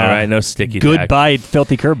 tack. Yeah, Yeah, right. No sticky tack. Goodbye,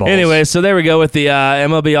 filthy curveballs. Anyway, so there we go with the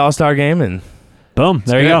MLB All-Star Game, and boom.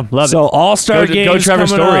 There you Yeah. go. Love So it. All-Star Go games Trevor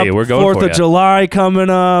coming Story. up, We're going 4th for of ya. July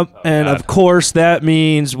coming up, and God. of course that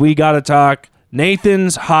means we got to talk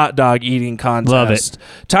Nathan's hot dog eating contest. Love it.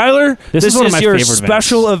 Tyler, This is one of my your favorite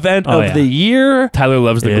special event Oh, of yeah. the year. Tyler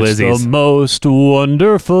loves the It's glizzies. the most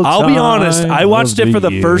wonderful I'll be honest, time I watched of it for the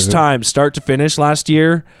year. first time, start to finish last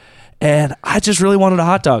year, and I just really wanted a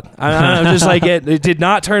hot dog. I'm just like, it did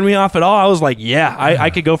not turn me off at all. I was like, yeah, I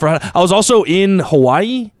could go for a hot. I was also in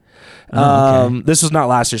Hawaii. This was not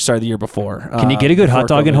last year, sorry, the year before. Can you get a good hot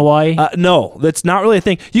before dog in COVID. Hawaii? No, that's not really a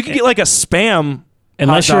thing. You can get like a Spam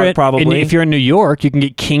Unless hot you're dog, probably. if you're in New York, you can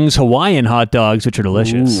get King's Hawaiian hot dogs, which are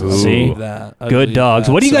delicious. Ooh, See, that. I good believe dogs.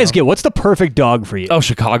 that. What do you guys So- get? What's the perfect dog for you? Oh,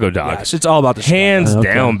 Chicago dog. Yes, it's all about the Hands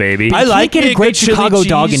Okay. down, baby. I like get it, a great good chili Chicago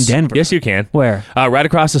dog in cheese. Denver. Yes, you can. Where? Right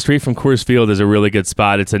across the street from Coors Field is a really good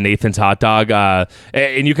spot. It's a Nathan's Hot Dog.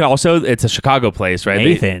 And you can also, it's a Chicago place, right?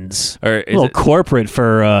 Nathan's. Or A is little it- corporate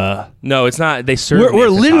for. No, it's not. They serve We're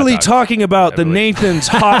Nathan's literally hot dogs. talking about the I believe. Nathan's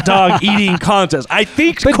hot dog eating contest. I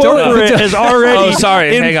think But don't- corporate has already Oh,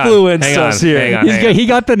 sorry. influenced Hang on. us here. Hang on. He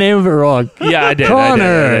got the name of it wrong. Yeah, I did. Connor.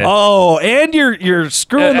 I did. Oh, and you're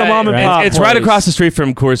screwing the mom and right. pop. It's right place. across the street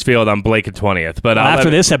from Coors Field on Blake and 20th. But After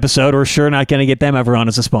this episode, we're sure not going to get them ever on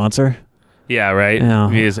as a sponsor. Yeah, right. Yeah.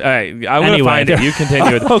 Because, all right, I'm going to Anyway. find it. You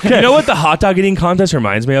continue. With Okay. You know what the hot dog eating contest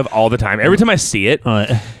reminds me of all the time? Every time I see it,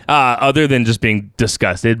 other than just being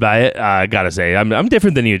disgusted by it, I gotta say I'm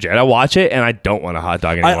different than you, Jared. I watch it and I don't want a hot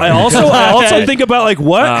dog anymore. I also think about like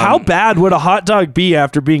how bad would a hot dog be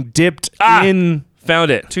after being dipped in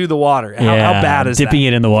found it. to the water? How bad is dipping that?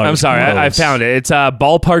 it in the water? I'm sorry, I found it. It's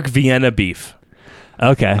Ballpark Vienna beef.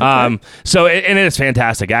 Okay. So and it is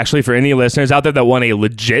fantastic. Actually, for any listeners out there that want a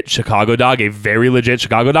legit Chicago dog, a very legit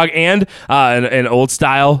Chicago dog, and an old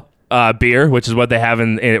style beer, which is what they have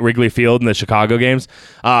in Wrigley Field in the Chicago games.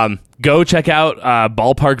 Go check out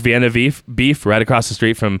Ballpark Vienna beef right across the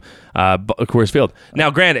street from Coors Field. Now,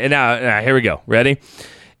 granted, now here we go. Ready?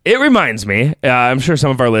 It reminds me, I'm sure some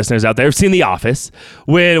of our listeners out there have seen The Office,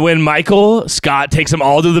 when Michael Scott takes them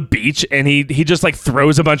all to the beach and he just like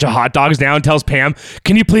throws a bunch of hot dogs down and tells Pam,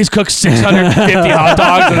 can you please cook 650 hot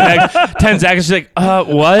dogs in the next 10 seconds? She's like,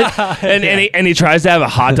 what? And he tries to have a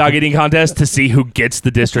hot dog eating contest to see who gets the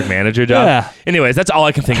district manager job. Yeah. Anyways, that's all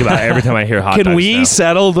I can think about every time I hear hot dogs. Can we now.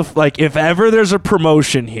 settle if ever there's a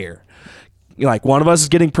promotion here, like one of us is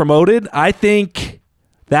getting promoted, I think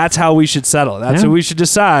That's how we should settle. That's how we should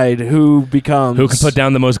decide who becomes... Who can put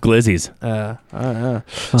down the most glizzies?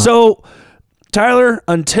 So, Tyler,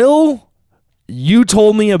 until you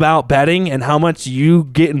told me about betting and how much you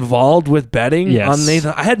get involved with betting on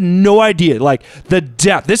Nathan, I had no idea. Like, the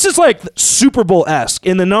depth. This is like Super Bowl-esque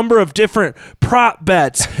in the number of different prop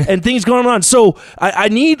bets and things going on. So, I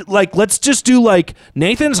need, like, let's just do, like,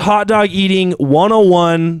 Nathan's hot dog eating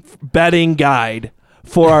 101 betting guide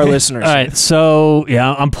for our listeners. All right, so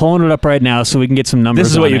I'm pulling it up right now so we can get some numbers.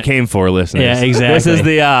 This is what you came for, listeners. Yeah, exactly. This is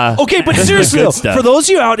the okay, but seriously, though, for those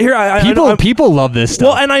of you out here, people love this stuff.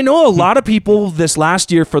 Well, and I know a lot of people this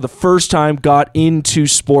last year for the first time got into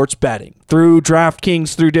sports betting through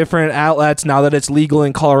DraftKings, through different outlets now that it's legal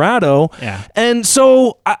in Colorado. Yeah. And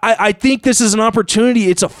so I think this is an opportunity.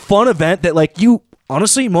 It's a fun event that, like,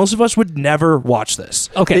 honestly, most of us would never watch this.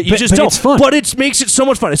 Okay, you just don't. It's fun. But it makes it so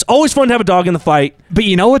much fun. It's always fun to have a dog in the fight. But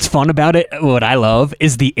you know what's fun about it? What I love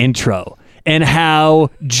is the intro and how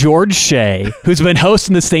George Shea, who's been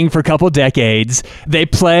hosting this thing for a couple decades, they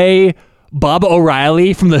play Bob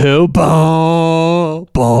O'Reilly from The Who. Boom,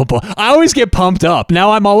 boom, boom. I always get pumped up.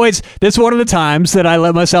 Now this is one of the times that I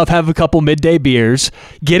let myself have a couple midday beers,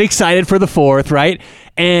 get excited for the 4th, right?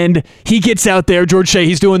 And he gets out there, George Shea,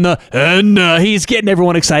 he's doing he's getting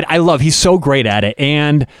everyone excited. He's so great at it.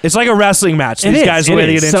 And it's like a wrestling match. These guys, the way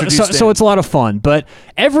they get introduced. So it's a lot of fun. But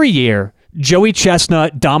every year, Joey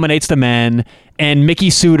Chestnut dominates the men, and Mickey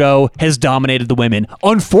Sudo has dominated the women.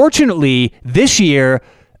 Unfortunately, this year,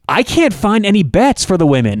 I can't find any bets for the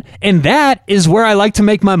women. And that is where I like to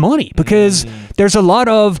make my money, because there's a lot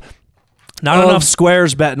of... Not enough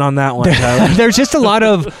squares betting on that one, Tyler. There's just a lot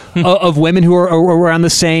of women who are around the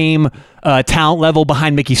same talent level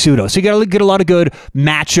behind Mickey Sudo. So you got to get a lot of good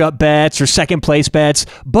matchup bets or second place bets,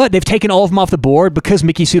 but they've taken all of them off the board because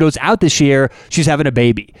Mickey Sudo's out this year. She's having a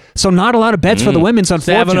baby. So not a lot of bets for the women's,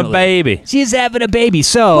 unfortunately. She's having a baby. She's having a baby.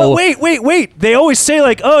 So well, wait. They always say,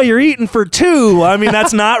 like, oh, you're eating for 2. I mean,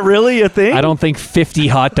 that's not really a thing. I don't think 50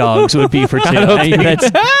 hot dogs would be for 2.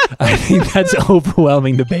 I think that's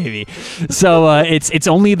overwhelming the baby. So it's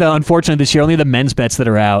only unfortunately this year, only the men's bets that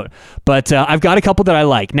are out. But I've got a couple that I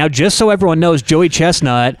like. Now, just so everyone knows, Joey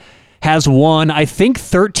Chestnut has won, I think,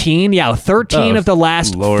 13 of the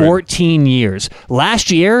last 14 years.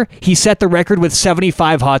 Last year, he set the record with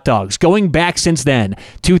 75 hot dogs. Going back since then,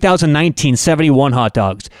 2019, 71 hot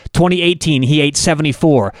dogs. 2018, he ate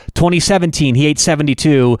 74. 2017, he ate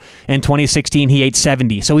 72. And 2016, he ate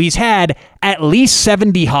 70. So he's had at least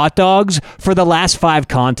 70 hot dogs for the last 5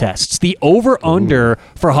 contests. The over-under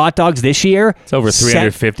for hot dogs this year... It's over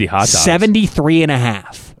 350 hot dogs.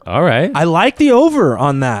 73.5. All right. I like the over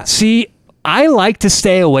on that. See, I like to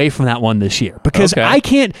stay away from that one this year because I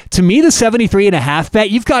can't. To me, the 73.5 bet,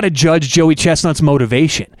 you've got to judge Joey Chestnut's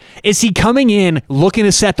motivation. Is he coming in looking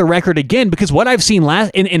to set the record again? Because what I've seen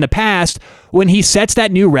in the past, when he sets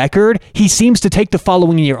that new record, he seems to take the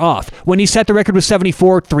following year off. When he set the record with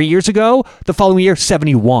 74 3 years ago, the following year,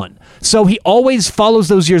 71. So he always follows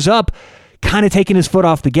those years up, kind of taking his foot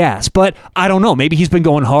off the gas. But I don't know. Maybe he's been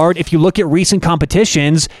going hard. If you look at recent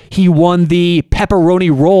competitions, he won the pepperoni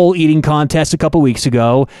roll eating contest a couple weeks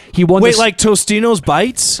ago. He won. Wait, like Tostino's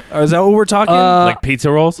Bites? Or is that what we're talking? Like pizza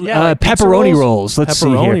rolls? Yeah, like pepperoni rolls. Let's see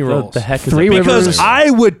here. Rolls. The heck is Three that? Rivers. Because I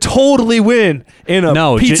would totally win in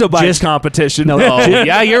a pizza bites competition. No, Oh,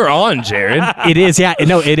 yeah, you're on, Jared. it is. Yeah,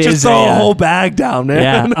 no, it is. Just throw a whole bag down,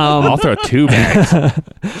 man. Yeah, I'll throw 2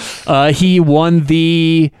 bags. he won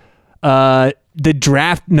the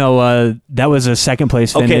draft. No, that was a second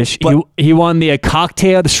place finish. Okay, he won the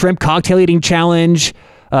shrimp cocktail eating challenge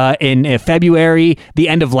in February. The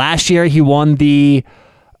end of last year, he won the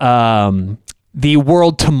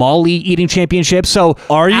World Tamale Eating Championship. So,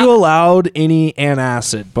 are you allowed any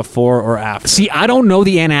antacid before or after? See, I don't know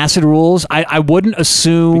the antacid rules. I wouldn't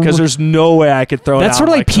assume, because there's no way I could throw. That's down sort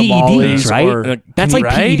of like PEDs, right? That's like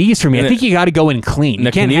right? PEDs for me. I think you got to go in clean.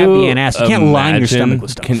 You can't have the antacid. You can't line your stomach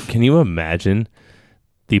with stuff. Can you imagine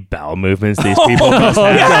the bowel movements these people must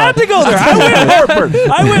have? Yeah, I had to go there.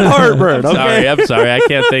 I went heartburn. Okay? I'm sorry. I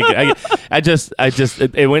can't think.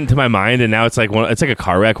 It went into my mind, and now it's like a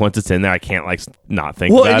car wreck. Once it's in there, I can't not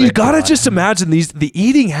think about it. Well, you gotta just imagine the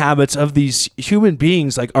eating habits of these human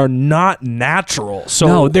beings are not natural. So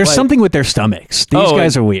no, there's something with their stomachs. These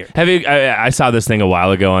guys are weird. Have you? I saw this thing a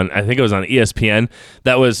while ago I think it was on ESPN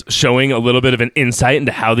that was showing a little bit of an insight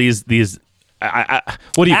into how these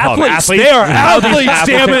what do you call them? Athletes. They are athletes,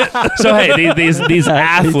 damn it. So hey, these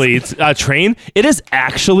athletes train. It is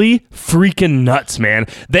actually freaking nuts, man.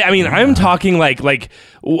 I'm talking like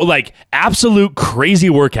absolute crazy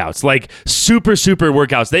workouts, like super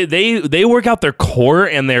workouts. They work out their core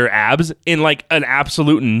and their abs in like an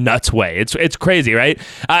absolute nuts way. It's crazy, right?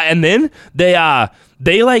 And then they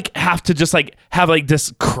like have to just like have like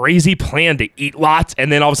this crazy plan to eat lots,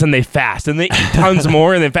 and then all of a sudden they fast and they eat tons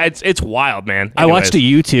more, and then it's wild, man. Anyways. I watched a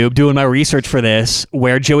YouTube doing my research for this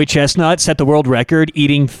where Joey Chestnut set the world record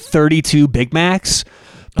eating 32 Big Macs.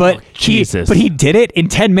 But he did it in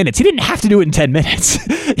 10 minutes. He didn't have to do it in 10 minutes.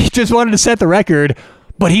 He just wanted to set the record,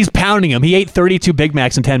 but he's pounding them. He ate 32 Big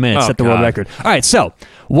Macs in 10 minutes, set the world record. All right, so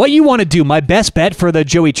what you want to do, my best bet for the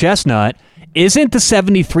Joey Chestnut isn't the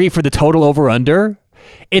 73 for the total over-under.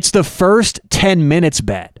 It's the first 10 minutes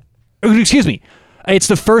bet. Excuse me. It's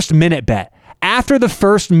the first minute bet. After the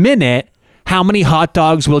first minute, how many hot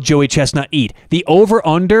dogs will Joey Chestnut eat? The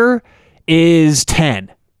over-under is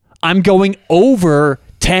 10. I'm going over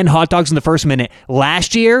 10 hot dogs in the first minute.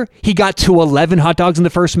 Last year, he got to 11 hot dogs in the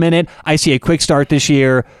first minute. I see a quick start this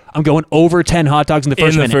year. I'm going over 10 hot dogs in the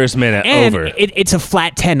first minute. In the first minute, and over. It's a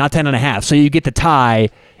flat 10, not 10 and a half. So you get the tie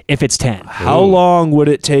if it's 10. How long would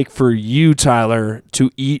it take for you, Tyler,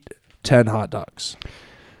 to eat 10 hot dogs?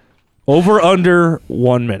 Over, under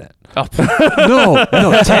 1 minute. No,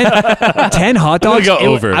 10 hot dogs. Go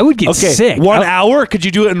over. I would get sick. 1 hour? Could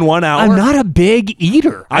you do it in 1 hour? I'm not a big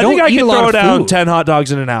eater. I don't think I eat can a lot throw of down food. 10 hot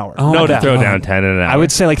dogs in an hour. Oh, no I doubt. Throw down 10 in an hour. I would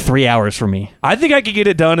say like 3 hours for me. I think I could get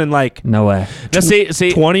it done in like No way. Now,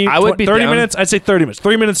 see, 20, I would be 30 down. minutes. I'd say 30 minutes.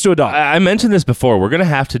 3 minutes to a dog. I mentioned this before. We're gonna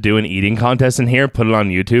have to do an eating contest in here, put it on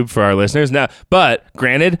YouTube for our listeners. Now, but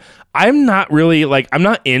granted, I'm not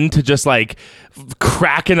into just like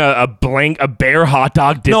cracking a bare hot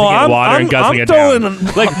dog, dipping it in water and guzzling it down. I'm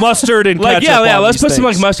throwing like mustard and Like ketchup. yeah, on let's these put some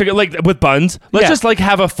like things. mustard like with buns. Let's Yeah. just like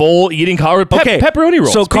have a full eating pepperoni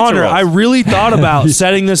rolls. So pizza Connor, rolls. I really thought about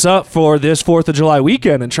setting this up for this 4th of July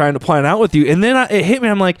weekend and trying to plan out with you. And then it hit me.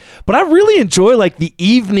 I'm like, but I really enjoy like the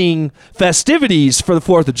evening festivities for the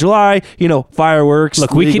 4th of July. You know, fireworks.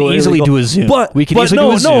 Look, we legal, can easily illegal. do a Zoom. But We can easily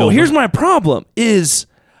no, do a Zoom. Here's my problem: is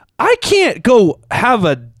I can't go have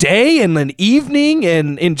a day and an evening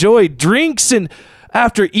and enjoy drinks and.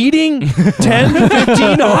 After eating 10, 15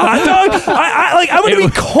 hot dogs, I'm going to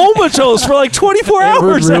be comatose for like 24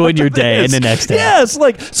 hours. It would ruin after your day this. and the next day. Yes,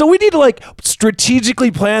 so we need to like strategically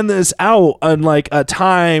plan this out on like a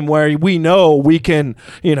time where we know we can,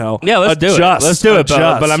 let's do it. Let's do it.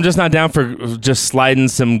 But I'm just not down for just sliding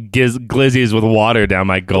some glizzies with water down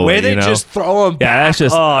my gullet. The way they just throw them back. Yeah, that's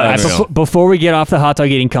just unreal. Before we get off the hot dog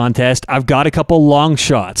eating contest, I've got a couple long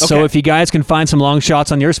shots. So Okay. if you guys can find some long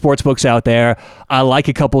shots on your sports books out there, I like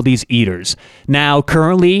a couple of these eaters. Now,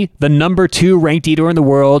 currently, the number 2 ranked eater in the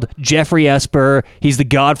world, Jeffrey Esper. He's the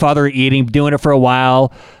godfather of eating, doing it for a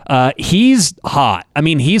while. He's hot. I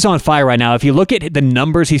mean, he's on fire right now. If you look at the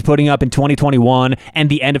numbers he's putting up in 2021 and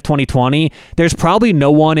the end of 2020, there's probably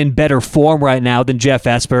no one in better form right now than Jeff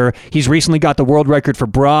Esper. He's recently got the world record for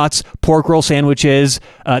brats, pork roll sandwiches,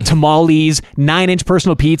 tamales, 9-inch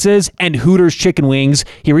personal pizzas, and Hooters chicken wings.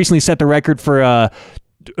 He recently set the record for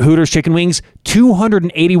Hooters chicken wings,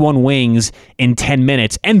 281 wings in 10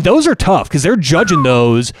 minutes. And those are tough because they're judging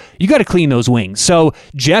those. You got to clean those wings. So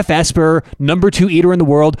Jeff Esper, number 2 eater in the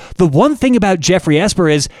world. The one thing about Jeffrey Esper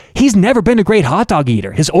is he's never been a great hot dog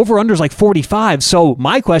eater. His over-under is like 45. So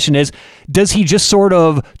my question is, does he just sort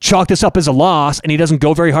of chalk this up as a loss and he doesn't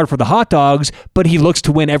go very hard for the hot dogs, but he looks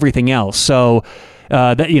to win everything else? So,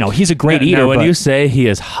 he's a great eater. Now, when but- you say he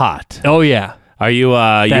is hot, oh, yeah. are you you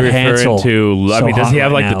referring Hansel. to? I So mean, does he hot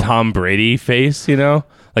have right like now. the Tom Brady face?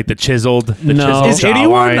 Like the chiseled. No. Is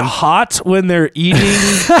anyone jawline? hot when they're eating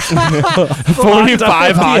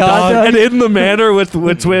 45 hot dogs? and in the manner with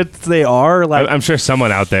which they are? Like, I'm sure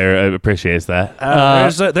someone out there appreciates that.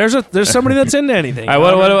 there's somebody that's into anything. All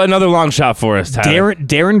right, what another long shot for us, Tyler?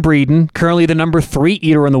 Darren Breeden, currently the number 3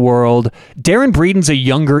 eater in the world. Darren Breeden's a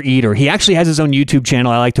younger eater. He actually has his own YouTube channel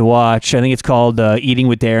I like to watch. I think it's called Eating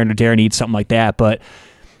with Darren or Darren Eats, something like that. But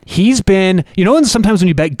he's been, and sometimes when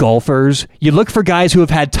you bet golfers, you look for guys who have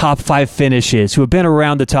had top 5 finishes, who have been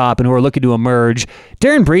around the top and who are looking to emerge.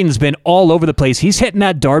 Darren Breeden's been all over the place. He's hitting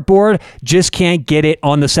that dartboard, just can't get it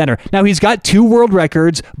on the center. Now, he's got 2 world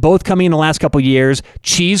records, both coming in the last couple years,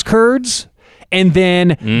 cheese curds And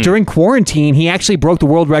then during quarantine, he actually broke the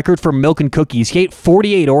world record for milk and cookies. He ate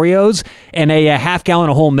 48 Oreos and a half gallon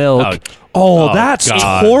of whole milk. Oh, that's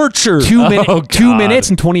God. torture. 2 God. minutes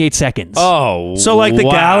and 28 seconds. Oh, So like the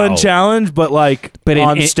wow. gallon challenge, but like But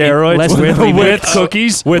on in steroids less than with, 3 with minutes.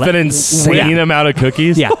 cookies. with an insane amount of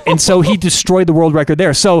cookies. Yeah, and so he destroyed the world record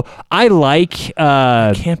there. So I like...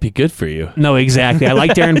 Can't be good for you. no, exactly. I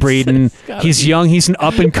like Darren Breeden. He's young. He's an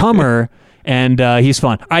up-and-comer. And he's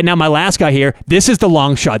fun. All right, now my last guy here. This is the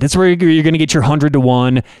long shot. This is where you're going to get your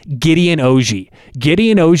 100-1. Gideon Oji.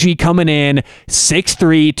 Gideon Oji coming in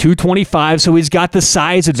 6'3", 225. So he's got the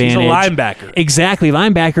size advantage. He's a linebacker. Exactly,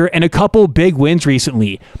 linebacker, and a couple big wins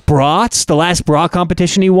recently. Brats, the last brat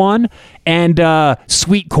competition he won, and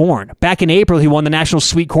sweet corn. Back in April, he won the national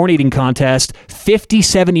sweet corn eating contest.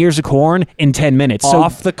 57 ears of corn in 10 minutes.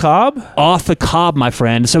 Off the cob? Off the cob, my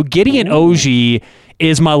friend. So Gideon Oji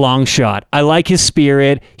is my long shot. I like his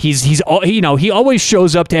spirit. He always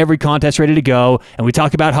shows up to every contest ready to go. And we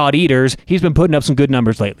talk about hot eaters. He's been putting up some good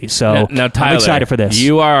numbers lately. So Now, Tyler, I'm excited for this.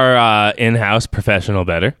 You are in-house professional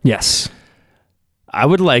bettor. Yes. I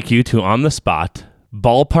would like you to, on the spot,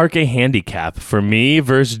 ballpark a handicap for me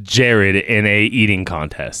versus Jared in a eating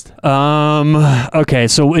contest. Okay,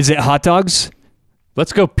 so is it hot dogs?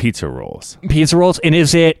 Let's go pizza rolls. Pizza rolls? And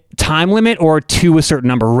is it time limit or to a certain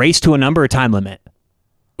number? Race to a number or time limit?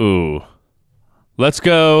 Ooh. Let's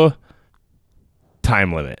go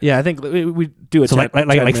time limit. Yeah, I think we do it. So like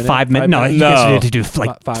 5 minutes? No, you No. guys need to do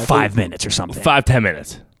like Five. 5 minutes or something. 5-10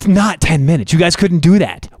 minutes. Not 10 minutes. You guys couldn't do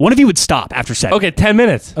that. One of you would stop after 7. Okay, 10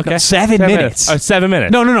 minutes. Okay. 7 minutes. 7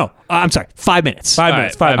 minutes. No. I'm sorry. 5 minutes. 5 All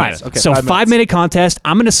minutes. right, 5 5 minutes. minutes. Okay, So 5 5 minutes. minute contest.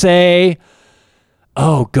 I'm going to say,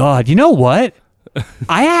 oh, God. You know what?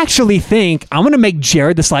 I actually think I'm going to make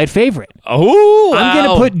Jared the slight favorite. Oh, I'm gonna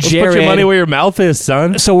wow. put Let's put Jared- your money where your mouth is,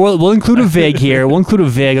 son. So we'll include a VIG here.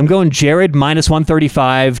 I'm going Jared minus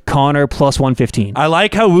 135, Connor plus 115. I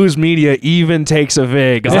like how Woo's Media even takes a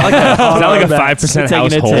VIG. Is that like a 5%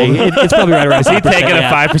 household? It's probably right around. Is he taking a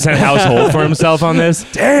 5% household for himself on this?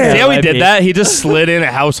 Damn. See how he might did be. that? He just slid in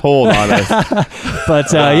a household on us.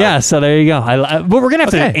 But yeah, so there you go. But we're gonna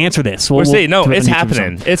have to Okay. answer this. We're seeing. No, do it it's on YouTube or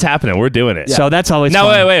happening. something. It's happening. We're doing it. So that's always Now,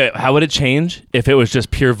 fun. wait. How would it change if it was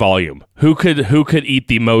just pure volume? Who could eat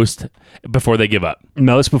the most before they give up?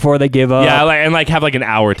 Most before they give up. Yeah, and have like an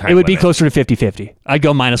hour time. It would be limit. closer to 50-50. I'd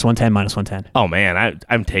go minus 110, minus 110. Oh man,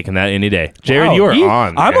 I'm taking that any day. Jared, Wow, you are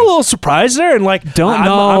on. I'm a man. little surprised there, and like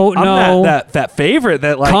I'm that favorite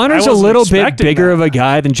that like Connor's I a wasn't little bit expecting bigger that. of a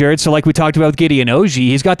guy than Jared. So like we talked about with Gideon Oji,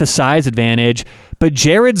 he's got the size advantage, but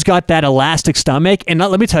Jared's got that elastic stomach. And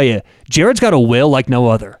let me tell you, Jared's got a will like no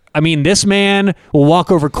other. I mean, this man will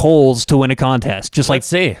walk over coals to win a contest. Just like Let's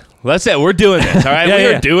see. Let's say we're doing this. All right, Yeah, we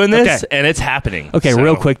yeah. are doing this, Okay. and it's happening. Okay, So,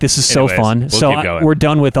 real quick, this is so anyways, fun. we'll So keep going. we're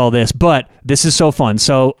done with all this, but this is so fun.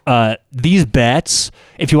 So these bets,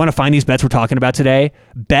 if you want to find these bets we're talking about today,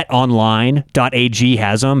 betonline.ag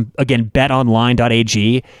has them. Again,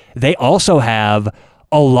 betonline.ag. They also have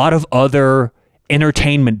a lot of other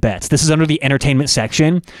entertainment bets. This is under the entertainment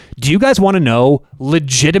section. Do you guys want to know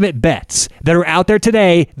legitimate bets that are out there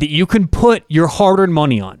today that you can put your hard-earned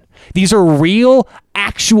money on? These are real,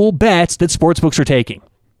 actual bets that sportsbooks are taking.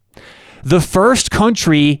 The first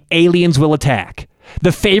country aliens will attack.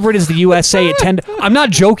 The favorite is the USA at 10. I'm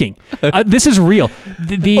not joking. This is real.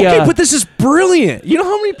 Okay, but this is brilliant. You know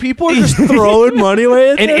how many people are just throwing money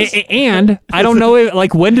away at this? and I don't know,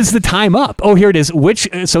 like, when does the time up? Oh, here it is.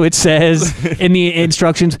 So it says in the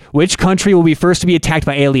instructions, which country will be first to be attacked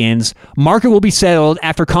by aliens? Market will be settled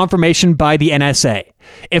after confirmation by the NSA.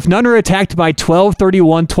 If none are attacked by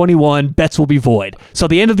 12/31/21, bets will be void. So at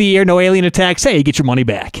the end of the year, no alien attacks. Hey, you get your money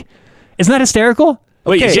back. Isn't that hysterical?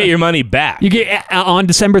 Wait, you Okay. get your money back. You get on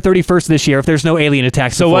December 31st this year if there's no alien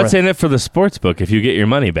attacks. So before what's it. in it for the sports book if you get your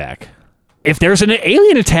money back? If there's an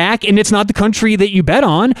alien attack and it's not the country that you bet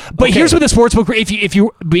on, but Okay. here's what the sportsbook, if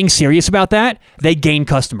you're being serious about that, they gain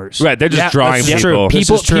customers. Right, they're just Yeah, drawing that's people. true. This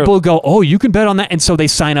is true. People go, oh, you can bet on that, and so they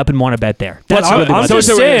sign up and want to bet there. That's But really I'm what so it just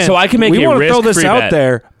is. it's a- saying, so I can make we a want to throw this risk-free out bet.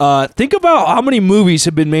 there. Think about how many movies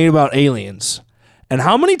have been made about aliens. And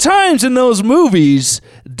how many times in those movies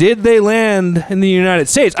did they land in the United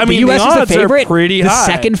States? I The mean, U.S. the is odds the favorite. are pretty the high.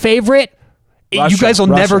 second favorite, you Russia, guys will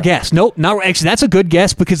never Russia. guess. Nope, not actually. That's a good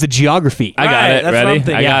guess because the geography. I got Right, it. that's what I'm Ready?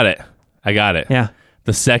 thinking. I got it. I got it. Yeah.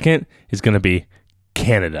 The second is going to be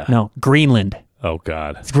Canada. No, Greenland. Oh,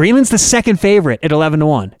 God. Greenland's the second favorite at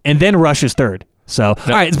 11-1, and then Russia's third. So, all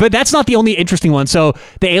right, but that's not the only interesting one. So,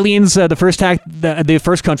 the aliens, the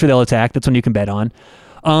first country they'll attack, that's one you can bet on.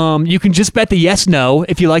 You can just bet the yes/no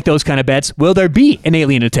if you like those kind of bets. Will there be an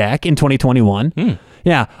alien attack in 2021?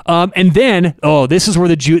 Yeah. And then, this is where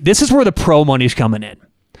the pro money's coming in.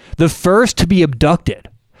 The first to be abducted.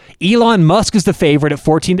 Elon Musk is the favorite at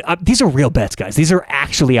 14. These are real bets, guys. These are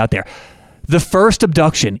actually out there. The first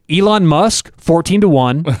abduction, Elon Musk,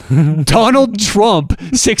 14-1. Donald Trump,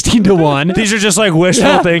 16-1. These are just like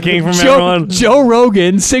wishful thinking from everyone. Joe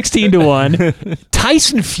Rogan, 16-1.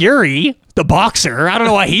 Tyson Fury, the boxer, I don't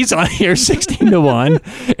know why he's on here,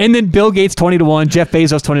 16-1. And then Bill Gates, 20-1. Jeff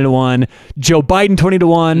Bezos, 20-1. Joe Biden,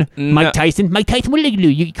 20-1. Mike Tyson, what are you gonna do?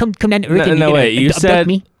 You come down to Earth and no, wait. You abduct said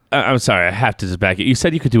me? I'm sorry. I have to just back it. You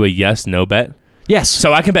said you could do a yes/no bet. Yes.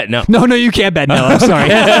 So I can bet no. No, you can't bet no. I'm sorry.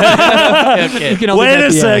 You can only Wait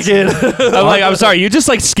bet a yes. second. I'm sorry. You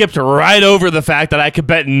just skipped right over the fact that I could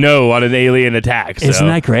bet no on an alien attack. So. Isn't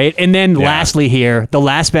that great? And then lastly here, the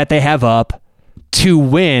last bet they have up to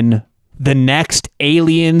win the next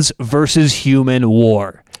aliens versus human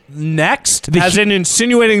war. Next, as in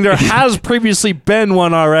insinuating there has previously been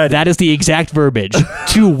one already. That is the exact verbiage.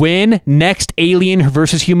 To win next alien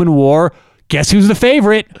versus human war, guess who's the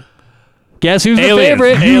favorite? Guess who's Aliens.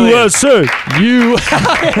 the favorite? USA.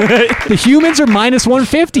 The humans are minus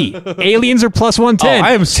 150. Aliens are plus 110.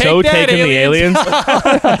 I am so Take that, taking the aliens.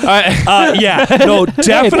 Yeah, no,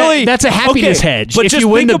 definitely. That's a happiness hedge. But If just you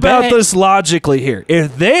win think the about bet- this logically here.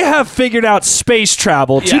 If they have figured out space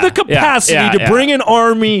travel to Yeah, the capacity yeah, to yeah. bring an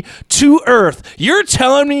army to Earth, you're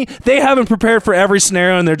telling me they haven't prepared for every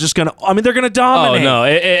scenario and they're just going to, they're going to Oh dominate. no!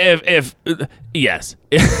 If yes,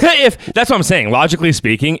 if that's what I'm saying. Logically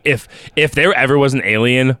speaking, if there ever was an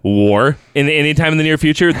alien war in any time in the near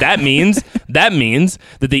future, that means that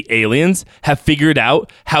the aliens have figured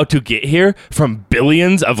out how to get here from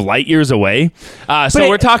billions of light years away. So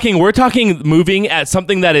we're talking moving at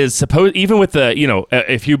something that is supposed, even with the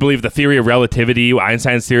if you believe the theory of relativity,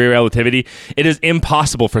 Einstein's theory of relativity, it is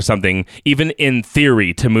impossible for something even in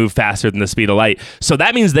theory to move faster than the speed of light. So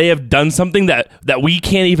that means they have done something that we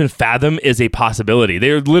can't even fathom is a possibility.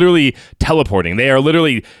 They are literally teleporting. They are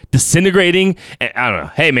literally disintegrating. And, I don't know.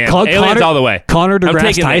 Hey man, aliens all the way. Connor I'm deGrasse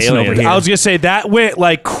taking the Tyson over aliens. here. I was gonna say that went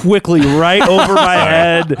quickly right over my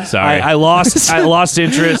head. Sorry. I lost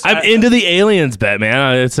interest. I'm into the aliens bet,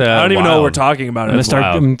 man. It's I don't even know what wild. we're talking about. I'm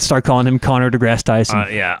gonna start calling him Connor deGrasse Tyson.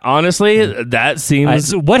 Yeah, honestly, that seems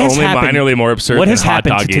So what has only happened? minorly more absurd What than has hot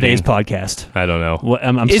happened dog to today's eating. podcast? I don't know. What,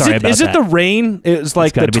 I'm Is sorry it about is it that. the rain? It was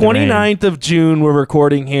like the gotta be the rain. 29th of June we're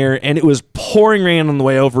recording here, and it was pouring rain on the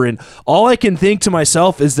way over. And all I can think to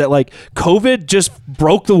myself is that COVID just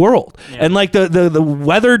broke the world, and the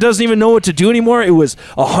weather doesn't even know what to do anymore. It was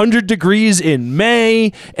 100 degrees in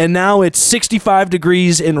May, and now it's 65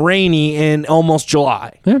 degrees and rainy in almost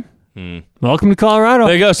July. Yeah. Welcome to Colorado.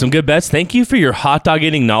 There you go. Some good bets. Thank you for your hot dog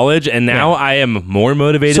eating knowledge. And now I am more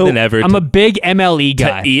motivated than ever. I'm a big MLE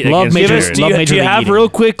guy. eat Love against major, Jared. love Do major you league have eating. real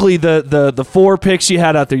quickly the four picks you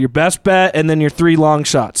had out there? Your best bet, and then your three long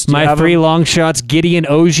shots. Do you My have three them? long shots: Gideon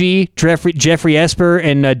Oji, Jeffrey Esper,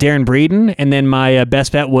 and Darren Breeden. And then my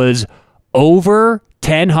best bet was over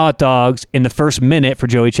 10 hot dogs in the first minute for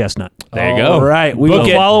Joey Chestnut. there you go. All right, we Book will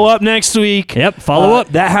it. follow up next week. Yep, follow up.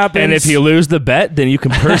 That happens. And if you lose the bet, then you can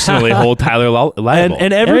personally hold Tyler liable.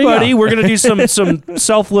 and you everybody, go. we're going to do some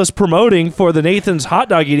selfless promoting for the Nathan's hot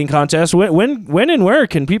dog eating contest. When and where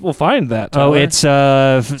can people find that? Oh, Tyler? it's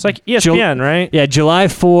like ESPN, right? Yeah, July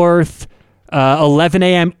 4th, 11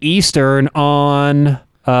 a.m. Eastern on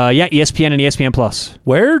ESPN and ESPN Plus.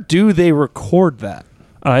 Where do they record that?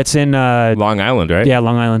 It's in Long Island, right?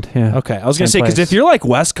 Long Island. Yeah. Okay, I was going to Same say, because place. if you're like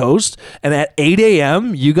West Coast and at 8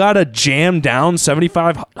 a.m. you got to jam down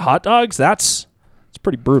 75 hot dogs, it's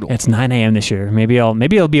pretty brutal. It's 9 a.m. this year. Maybe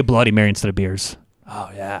it'll be a Bloody Mary instead of beers.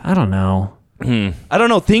 Oh, yeah. I don't know. I don't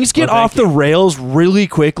know. Things get off the rails really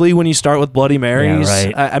quickly when you start with Bloody Marys. Yeah,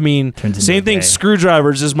 right. I mean, Turns into same a thing. day.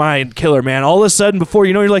 Screwdrivers is my killer, man. All of a sudden, before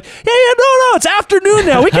you know, you're like, yeah, no, it's afternoon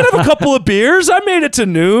now. We can have a couple of beers. I made it to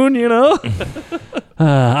noon, you know. All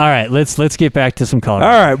right, let's get back to some Colorado.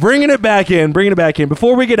 All right, bringing it back in.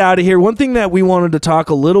 Before we get out of here, one thing that we wanted to talk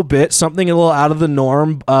a little bit, something a little out of the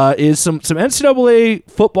norm, is some NCAA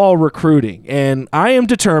football recruiting. And I am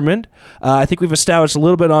determined, I think we've established a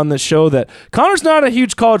little bit on this show, that Connor's not a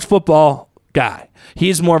huge college football guy.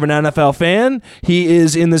 He's more of an NFL fan. He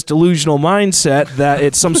is in this delusional mindset that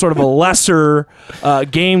it's some sort of a lesser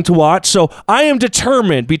game to watch. So I am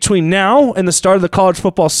determined between now and the start of the college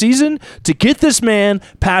football season to get this man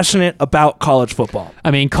passionate about college football.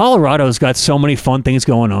 I mean, Colorado's got so many fun things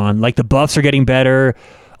going on. Like the Buffs are getting better.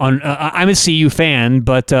 I'm a CU fan,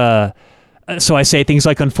 but So I say things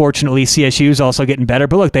like, unfortunately, CSU is also getting better.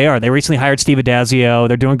 But look, they are. They recently hired Steve Adazio.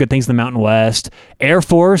 They're doing good things in the Mountain West. Air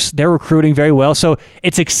Force, they're recruiting very well. So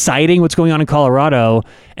it's exciting what's going on in Colorado.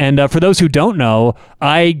 And for those who don't know,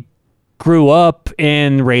 I grew up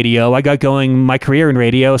in radio. I got going my career in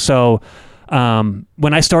radio. So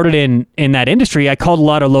when I started in that industry, I called a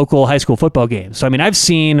lot of local high school football games. So, I mean, I've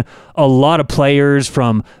seen a lot of players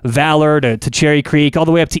from Valor to Cherry Creek, all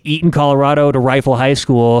the way up to Eaton, Colorado, to Rifle High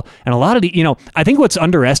School. And a lot of I think what's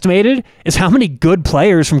underestimated is how many good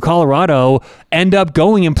players from Colorado end up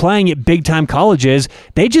going and playing at big-time colleges.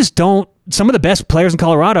 They just don't. Some of the best players in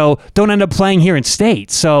Colorado don't end up playing here in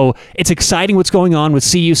state. So it's exciting what's going on with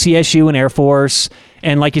CU, CSU, and Air Force.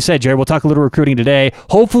 And like you said, Jared, we'll talk a little recruiting today.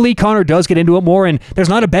 Hopefully Connor does get into it more, and there's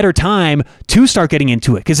not a better time to start getting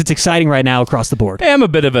into it because it's exciting right now across the board. Hey, I'm a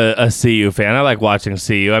bit of a CU fan. I like watching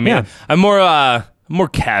CU. I mean, Yeah. I'm more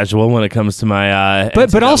casual when it comes to my But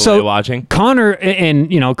NCAA also watching. Connor, and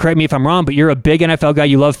correct me if I'm wrong, but you're a big NFL guy.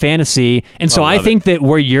 You love fantasy, and so I think that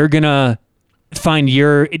where you're gonna find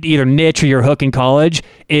your either niche or your hook in college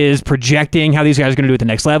is projecting how these guys are going to do at the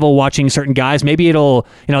next level, watching certain guys. Maybe it'll,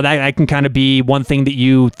 that can kind of be one thing that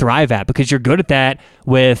you thrive at because you're good at that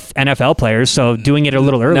with NFL players. So doing it a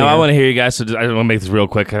little earlier. No, I want to hear you guys. So I want to make this real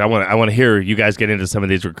quick. I want to hear you guys get into some of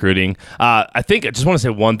these recruiting. I just want to say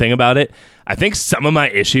one thing about it. I think some of my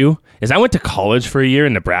issue is I went to college for a year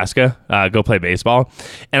in Nebraska, go play baseball,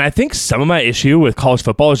 and I think some of my issue with college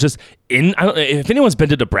football is just if anyone's been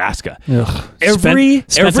to Nebraska,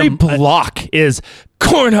 every block is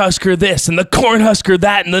Cornhusker this and the Cornhusker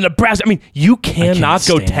that and the Nebraska. I mean, you cannot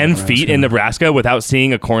go 10 feet in Nebraska without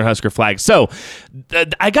seeing a Cornhusker flag. So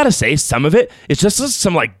I got to say, some of it, it's just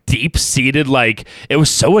some like deep-seated, like, it was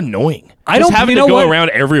so annoying. I don't having to go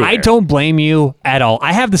around everywhere. I don't blame you at all.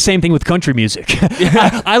 I have the same thing with country music.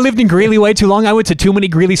 I lived in Greeley way too long. I went to too many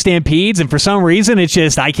Greeley Stampedes, and for some reason, it's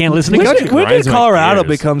just I can't listen to country. When did Colorado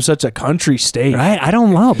become such a country state? Right? I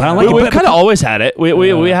don't know, but I like it. We've kind of always had it.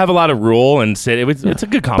 We have a lot of rural and city. It's a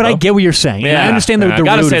good combo. But I get what you're saying. Yeah, I understand the I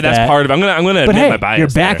gotta root say of that's that. part of it. I'm gonna admit my bias. You're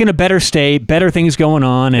back there. in a better state, better things going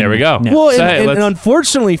on. And, There we go. Yeah. Well, So, and let's-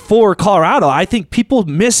 unfortunately for Colorado, I think people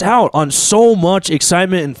miss out on so much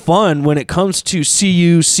excitement and fun when it comes to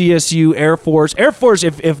CU, CSU, Air Force.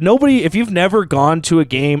 If you've never gone to a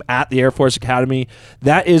game at the Air Force Academy,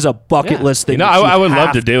 that is a bucket list thing. that I would love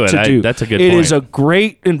have to do it. That's a good It point. is a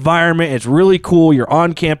great environment. It's really cool. You're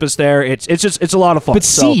on campus there. It's a lot of fun. But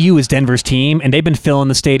CU is Denver's team, and they've been filling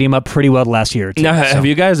the stadium up pretty well the last year or two. Now, have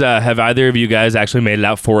you guys? Have either of you guys actually made it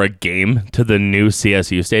out for a game to the new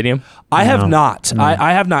CSU stadium? I have not.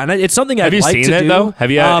 I have not. And it's something I'd like to do. Have you seen it though?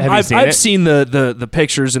 Have you seen it? I've seen the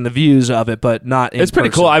pictures and the views of it, but not in It's pretty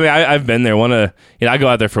person. cool. I mean, I've been there. I go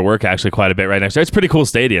out there for work actually quite a bit right next there. It's a pretty cool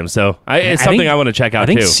stadium. So it's something I want to check out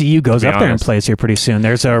too. I think CU goes to be up there and honest. plays here pretty soon.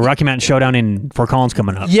 There's a Rocky Mountain Showdown in Fort Collins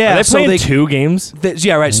coming up. Yeah, Are they so playing 2 games?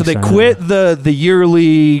 yeah, right. So they so. quit the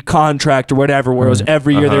yearly contract or whatever, where it was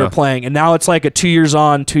every year they were playing, and now it's like a 2 years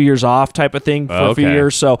on, 2 years off type of thing for a few Okay.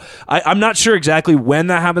 years. So I'm not sure exactly when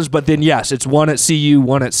that happens, but then yes, it's one at CU,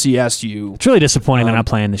 one at CSU. It's really disappointing they're not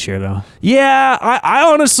playing this year, though. Yeah, I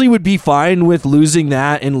honestly would be fine with losing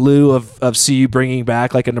that in lieu of CU bringing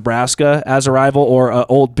back like a Nebraska as a rival or an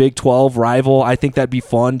old Big 12 rival. I think that'd be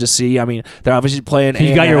fun to see. I mean, they're obviously playing.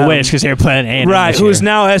 You got your A&M. wish because they were playing A&M Right, this who is year.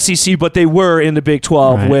 now SEC, but they were in the Big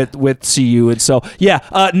 12 Right. with CU, and so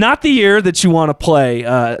not the year that you want to play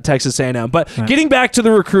Texas A&M. But getting back to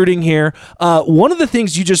the recruiting here, one of the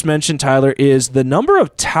things you just mentioned, Tyler, is the number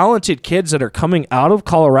of talented kids that are coming out of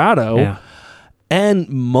Colorado, Yeah. and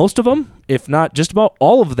most of them, if not just about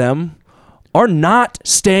all of them, are not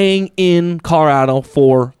staying in Colorado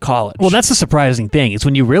for college. Well, that's the surprising thing is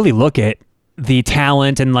when you really look at the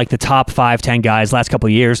talent and like the top 5-10 guys last couple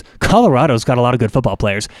of years, Colorado's got a lot of good football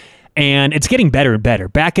players, and it's getting better and better.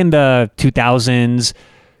 Back in the 2000s,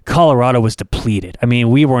 Colorado was depleted. I mean,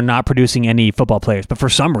 we were not producing any football players, but for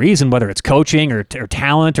some reason, whether it's coaching or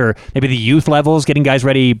talent or maybe the youth levels, getting guys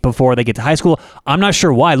ready before they get to high school, I'm not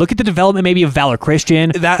sure why. Look at the development maybe of Valor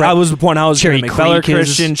Christian. that was the point I was Cherry going to make. Valor Creek is-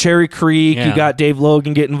 Christian, Cherry Creek, Yeah. you got Dave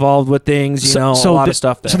Logan getting involved with things, a lot of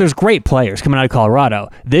stuff there. So there's great players coming out of Colorado.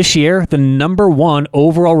 This year, the number 1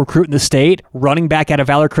 overall recruit in the state, running back out of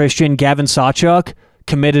Valor Christian, Gavin Sawchuk,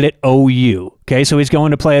 committed at OU. Okay, so he's going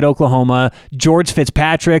to play at Oklahoma. George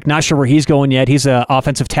Fitzpatrick, not sure where he's going yet. He's an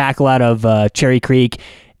offensive tackle out of Cherry Creek.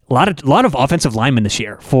 A lot of offensive linemen this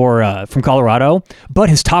year from Colorado, but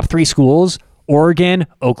his top 3 schools: Oregon,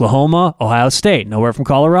 Oklahoma, Ohio State, nowhere from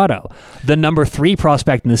Colorado. The number 3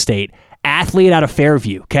 prospect in the state, athlete out of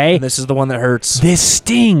Fairview, okay? And this is the one that hurts. This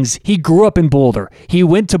stings. He grew up in Boulder. He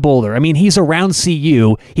went to Boulder. I mean, he's around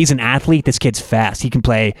CU. He's an athlete. This kid's fast. He can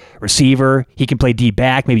play receiver. He can play deep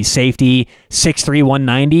back, maybe safety. 6'3",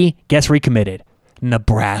 190. Guess where he committed?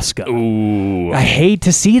 Nebraska. Ooh. I hate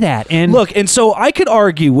to see that. And Look, and so I could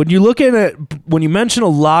argue when you look at it, when you mention a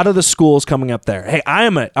lot of the schools coming up there. Hey,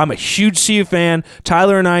 I'm a huge CU fan.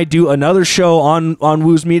 Tyler and I do another show on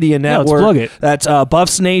Woos Media Network. let's plug it. That's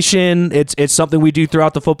Buffs Nation. It's something we do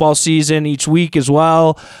throughout the football season each week as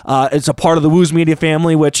well. It's a part of the Woos Media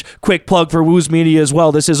family. Which quick plug for Woos Media as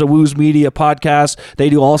well. This is a Woos Media podcast.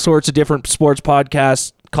 They do all sorts of different sports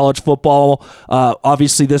podcasts. College football,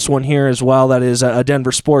 obviously this one here as well that is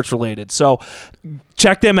Denver sports related. So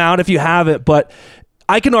check them out if you haven't. But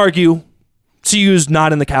I can argue CU's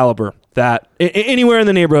not in the caliber that anywhere in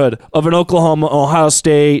the neighborhood of an Oklahoma, Ohio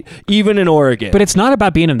State, even in Oregon. But it's not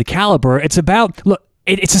about being in the caliber. It's about, look,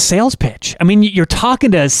 it's a sales pitch. I mean, you're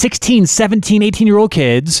talking to 16, 17, 18-year-old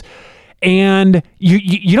kids, and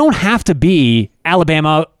you don't have to be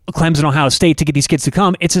Alabama, Clemson, Ohio State to get these kids to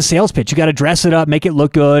come. It's a sales pitch. You got to dress it up, make it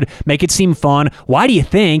look good, make it seem fun. Why do you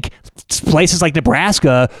think places like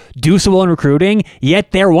Nebraska do so well in recruiting,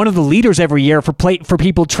 yet they're one of the leaders every year for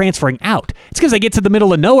people transferring out? It's because they get to the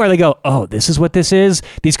middle of nowhere. They go, oh, this is what this is?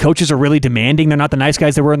 These coaches are really demanding. They're not the nice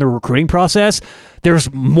guys they were in the recruiting process.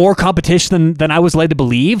 There's more competition than I was led to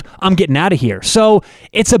believe. I'm getting out of here. So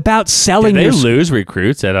it's about selling. Do they lose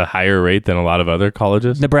recruits at a higher rate than a lot of other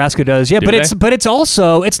colleges? Nebraska does, yeah. Do but they? it's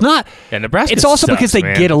also not. Yeah, Nebraska It's also sucks, because they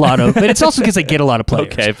man. get a lot of. But it's also because they get a lot of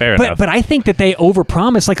players. Okay, fair enough. But I think that they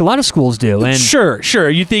overpromise like a lot of schools do. And Sure.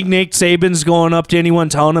 You think Nick Saban's going up to anyone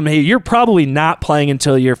telling him, hey, you're probably not playing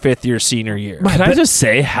until your fifth year senior year. Can I just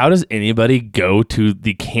say, how does anybody go to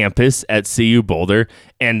the campus at CU Boulder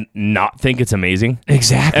and not think it's amazing?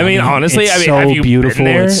 Exactly. I mean, honestly, it's have so you beautiful. been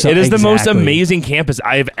there? It's so- It is the most exactly. amazing campus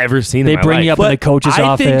I have ever seen They in my bring life. you up in the coach's I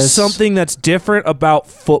office. think something that's different about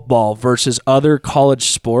football versus other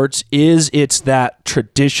college sports is it's that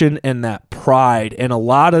tradition and that pride. And a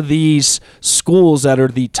lot of these schools that are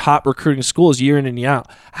the top recruiting schools year in and year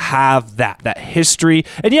out have that history.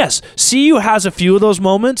 And yes, CU has a few of those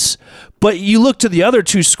moments, but you look to the other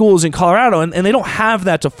two schools in Colorado, and they don't have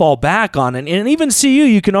that to fall back on. And even CU,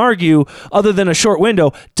 you can argue, other than a short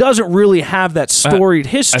window, doesn't really have that storied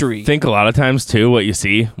history. I think a lot of times too, what you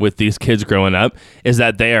see with these kids growing up is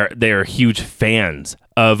that they are huge fans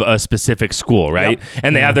of a specific school, right? Yep.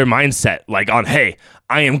 And they have their mindset like on, hey,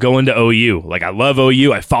 I am going to OU. Like, I love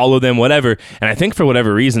OU. I follow them, whatever. And I think for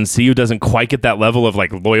whatever reason, CU doesn't quite get that level of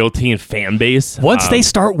like loyalty and fan base. Once they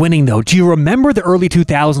start winning, though, do you remember the early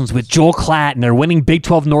 2000s with Joel Klatt and they're winning Big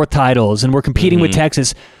 12 North titles and we're competing with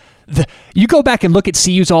Texas? You go back and look at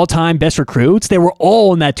CU's all-time best recruits. They were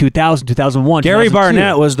all in that 2000, 2001, Gary 2002.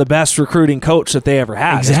 Barnett was the best recruiting coach that they ever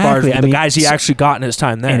had as far as Exactly. the guys he actually got in his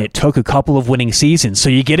time there. And it took a couple of winning seasons. So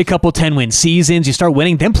you get a couple 10-win seasons, you start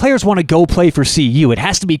winning, then players want to go play for CU. It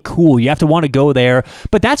has to be cool. You have to want to go there.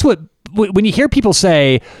 But that's what, when you hear people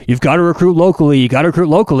say, you've got to recruit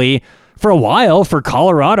locally, for a while, for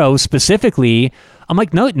Colorado specifically, I'm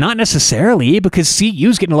like, no, not necessarily, because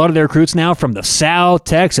CU's getting a lot of their recruits now from the South,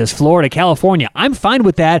 Texas, Florida, California. I'm fine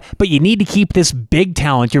with that, but you need to keep this big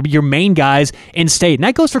talent, your main guys in state. And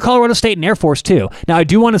that goes for Colorado State and Air Force, too. Now, I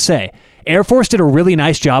do want to say, Air Force did a really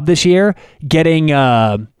nice job this year getting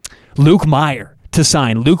Luke Meyer to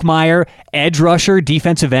sign. Luke Meyer, edge rusher,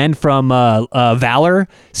 defensive end from Valor,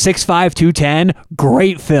 6'5", 210.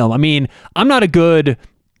 Great film. I mean, I'm not a good...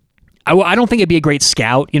 I don't think it'd be a great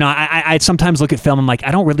scout. You know, I sometimes look at film, I'm like, I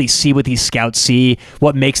don't really see what these scouts see,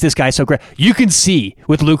 what makes this guy so great. You can see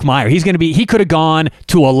with Luke Meyer, he could have gone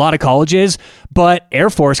to a lot of colleges, but Air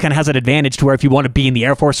Force kind of has an advantage to where if you want to be in the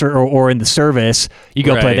Air Force or in the service, you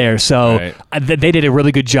go play there. So they did a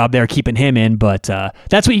really good job there keeping him in, but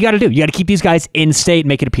that's what you got to do. You got to keep these guys in state and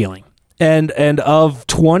make it appealing. And of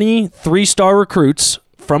 20 3-star recruits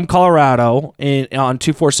from Colorado on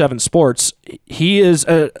 247 Sports, he is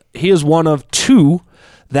one of two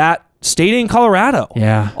that stayed in Colorado.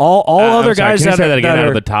 Yeah. All other guys can you that say that again that out are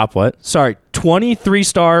of the top what? sorry, 20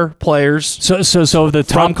 3-star players. So the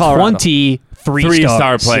From top Colorado. 20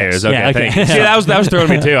 3-star players. Yes. Okay, Yeah, thank you. See, that was throwing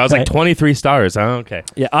me too. I was like 23 stars. Oh, okay.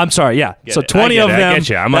 Yeah, I'm sorry. Yeah, so it. 20 I of get it. I them get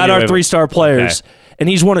you. I'm on that your are wave. 3-star players, and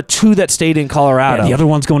he's one of two that stayed in Colorado. The other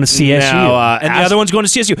one's going to CSU. Now, and the other one's going to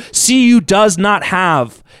CSU. CU does not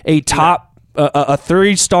have a top a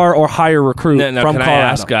 3-star or higher recruit Now, from can Colorado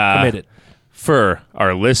I ask, committed. for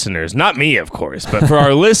our listeners, not me, of course, but for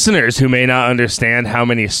our listeners who may not understand how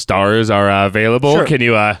many stars are available, Sure. can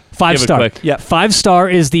you 5-star. give a quick? Yeah. 5-star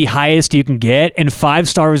is the highest you can get, and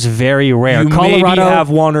 5-star is very rare. You maybe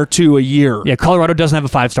have one or two a year. Yeah, Colorado doesn't have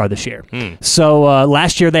a 5-star this year. So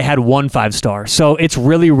last year they had 1 5-star. So it's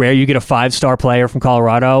really rare you get a 5-star player from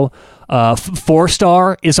Colorado.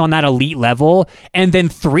 4-star is on that elite level, and then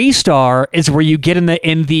 3-star is where you get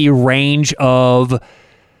in the range of,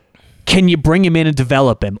 can you bring him in and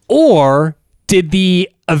develop him, or did the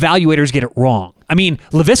evaluators get it wrong? I mean,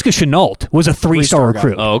 Laviska Shenault was a 3-star guy.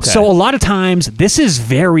 recruit. Oh, okay. So a lot of times this is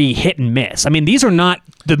very hit and miss. I mean, these are not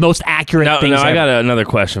the most accurate No, things. I ever. got another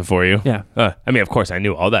question for you. Yeah. I mean, of course, I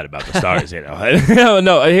knew all that about the stars.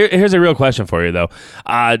 No. Here's a real question for you, though.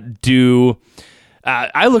 I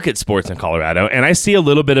look at sports in Colorado, and I see a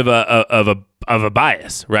little bit of a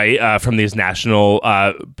bias, right, from these national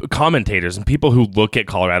commentators and people who look at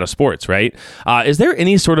Colorado sports, right? Is there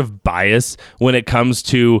any sort of bias when it comes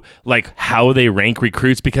to like how they rank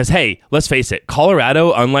recruits? Because hey, let's face it,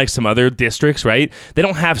 Colorado, unlike some other districts, right, they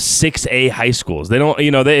don't have 6A high schools. They don't, we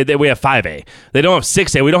have 5A. They don't have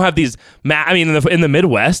 6A. We don't have these. In the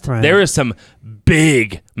Midwest, Right. there is some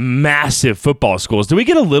big, massive football schools. Do we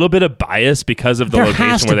get a little bit of bias because of the There location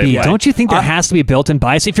has to where they be. play? Don't you think there has to be built-in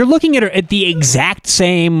bias? If you're looking at the exact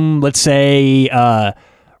same, let's say,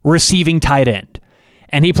 receiving tight end,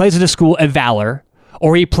 and he plays at a school at Valor,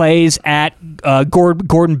 or he plays at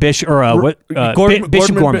Gordon Bishop or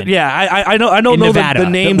Bishop Gorman. Yeah, I don't in know Nevada, the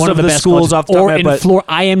names one of the the best schools colleges. off the top or of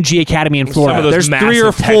my in head, IMG Academy in Florida. Some of those there's massive 3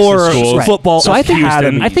 or Texas 4 schools. football So I think,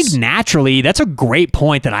 academies. I think naturally that's a great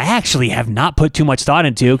point that I actually have not put too much thought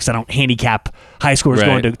into because I don't handicap high schoolers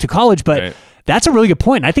Right. going to college, but Right. that's a really good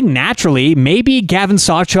point. I think naturally maybe Gavin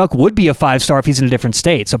Sawchuk would be a 5-star if he's in a different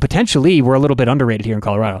state. So potentially we're a little bit underrated here in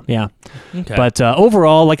Colorado. Yeah. Okay. But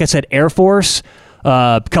overall, like I said, Air Force.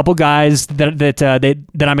 A couple guys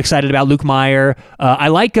that I'm excited about. Luke Meyer. I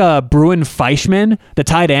like Bruin Feischman, the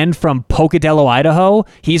tight end from Pocatello, Idaho.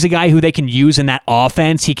 He's a guy who they can use in that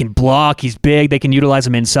offense. He can block. He's big. They can utilize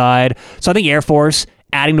him inside. So I think Air Force,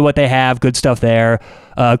 adding to what they have, good stuff there.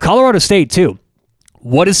 Colorado State too.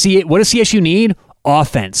 What does CSU need?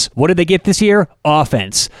 Offense. What did they get this year?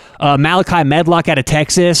 Offense. Malachi Medlock out of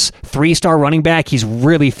Texas, 3-star running back. He's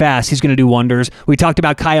really fast. He's going to do wonders. We talked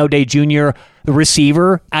about Coyote Jr., the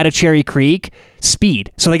receiver out of Cherry Creek.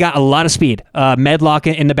 Speed. So they got a lot of speed. Medlock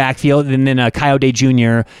in the backfield, and then Coyote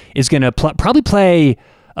Jr. is going to probably play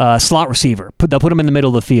slot receiver. They'll put him in the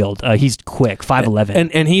middle of the field. He's quick,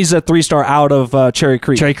 5'11". And he's a 3-star out of Cherry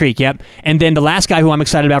Creek. Cherry Creek, yep. And then the last guy who I'm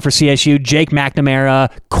excited about for CSU, Jake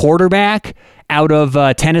McNamara, quarterback out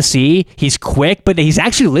of Tennessee. He's quick, but he's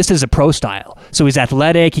actually listed as a pro style. So he's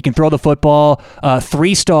athletic. He can throw the football.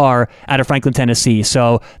 3-star out of Franklin, Tennessee.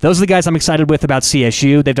 So those are the guys I'm excited with about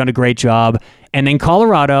CSU. They've done a great job. And then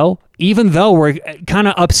Colorado, even though we're kind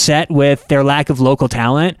of upset with their lack of local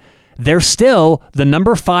talent, they're still the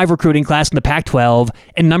number 5 recruiting class in the Pac-12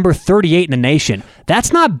 and number 38 in the nation.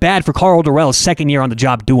 That's not bad for Carl Durrell's second year on the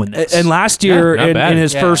job doing this. And last year, not bad. in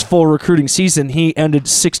his first full recruiting season, he ended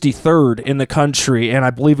 63rd in the country, and I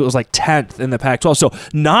believe it was like 10th in the Pac-12. So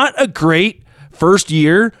not a great first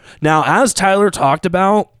year. Now, as Tyler talked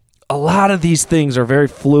about, a lot of these things are very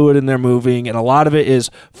fluid and they're moving, and a lot of it is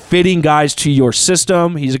fitting guys to your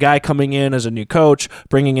system. He's a guy coming in as a new coach,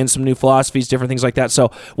 bringing in some new philosophies, different things like that.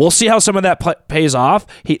 So we'll see how some of that pays off.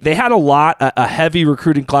 They had a heavy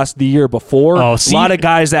recruiting class the year before. A lot of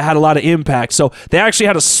guys that had a lot of impact. So they actually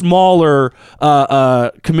had a smaller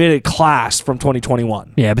committed class from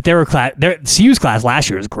 2021. Yeah, but CU's class last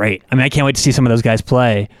year was great. I mean, I can't wait to see some of those guys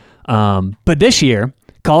play. But this year,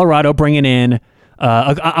 Colorado bringing in.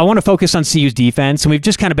 I want to focus on CU's defense, and we've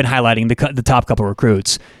just kind of been highlighting the top couple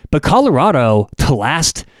recruits. But Colorado, the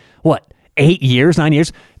last, 9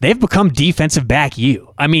 years, they've become defensive back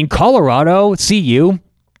U. I mean, Colorado, CU,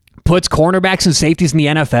 puts cornerbacks and safeties in the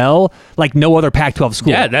NFL like no other Pac-12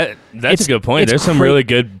 school. Yeah, that's a good point. There's some really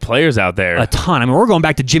good players out there. A ton. I mean, we're going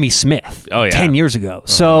back to Jimmy Smith 10 years ago. Uh-huh.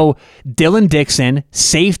 So Dylan Dixon,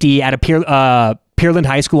 safety out of Pearland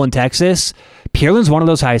High School in Texas. Pearland's one of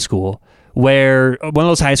those high schools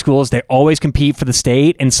they always compete for the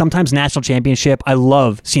state and sometimes national championship. I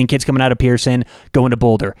love seeing kids coming out of Pearson going to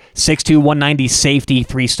Boulder. 6'2", 190 safety,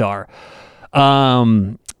 3-star.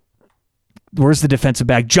 Where's the defensive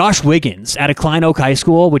back? Josh Wiggins out of Klein Oak High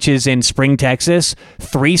School, which is in Spring, Texas.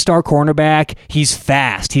 3-star cornerback. He's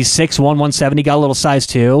fast. He's 6'1", 170, got a little size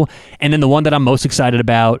too. And then the one that I'm most excited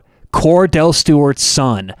about, Cordell Stewart's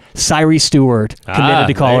son, Cyree Stewart, committed to there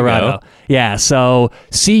you Colorado. go. Yeah, so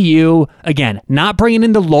CU, again, not bringing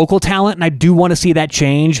in the local talent, and I do want to see that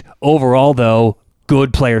change. Overall, though,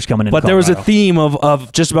 good players coming in. But there was a theme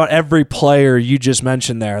of just about every player you just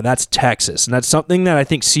mentioned there. That's Texas. And that's something that I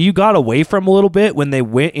think CU got away from a little bit when they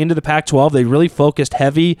went into the Pac-12. They really focused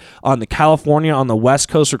heavy on the California, on the West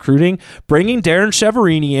Coast recruiting, bringing Darren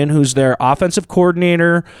Cheverini in, who's their offensive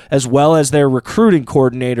coordinator as well as their recruiting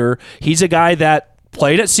coordinator. He's a guy that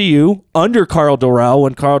played at CU under Carl Dorrell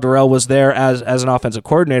when Carl Dorrell was there as an offensive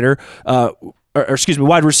coordinator,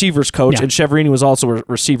 wide receivers coach, Yeah. and Cheverini was also a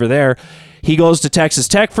receiver there. He goes to Texas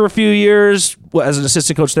Tech for a few years as an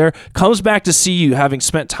assistant coach there, comes back to CU having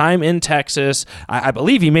spent time in Texas. I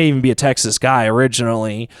believe he may even be a Texas guy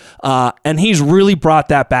originally, and he's really brought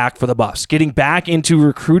that back for the Buffs, getting back into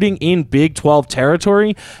recruiting in Big 12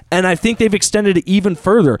 territory, and I think they've extended it even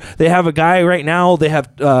further. They have a guy right now, they have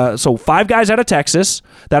 5 guys out of Texas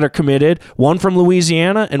that are committed, one from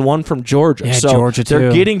Louisiana and one from Georgia. Yeah, so Georgia they're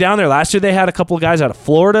too. getting down there. Last year they had a couple of guys out of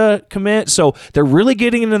Florida commit, so they're really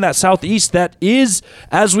getting into that Southeast that is,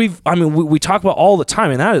 as we talk about all the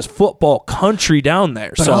time, and that is football country down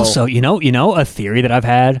there. But so also, you know, a theory that I've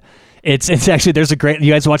had. It's actually, there's a great. You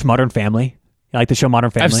guys watch Modern Family? You like the show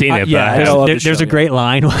Modern Family? I've seen it. yeah, but I love the There's show, a great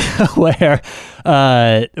line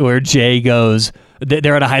where Jay goes,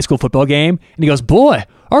 they're at a high school football game, and he goes, "Boy,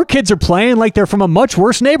 our kids are playing like they're from a much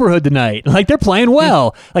worse neighborhood tonight. Like they're playing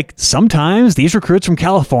well. Like sometimes these recruits from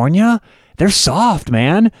California, they're soft,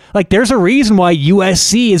 man. Like there's a reason why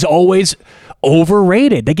USC is always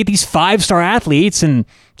overrated. They get these 5-star athletes and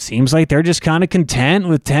seems like they're just kind of content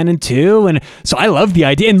with 10-2. And so I love the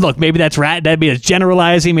idea. And look, maybe that'd be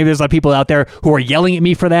generalizing. Maybe there's a lot of people out there who are yelling at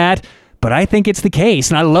me for that. But I think it's the case.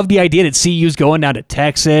 And I love the idea that CU's going down to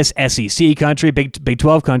Texas, SEC country, Big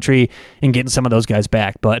 12 country, and getting some of those guys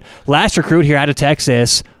back. But last recruit here out of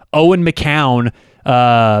Texas, Owen McCown,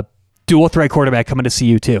 dual threat quarterback coming to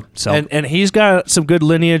CU too. So and he's got some good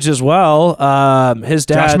lineage as well. His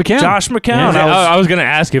dad, Josh McCown. Yeah, I was going to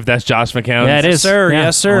ask if that's Josh McCown. Yeah, it is. Yes, sir. Yeah,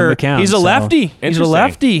 Yes, sir. Owen McCown, He's a so- lefty. He's a Interesting.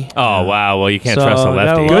 lefty. Oh, wow. Well, you can't So, trust a gotta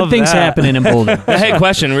lefty. love good things that. happening in Boulder. Hey,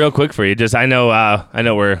 question real quick for you. Just I know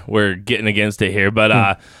we're getting against it here,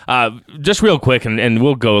 but just real quick, and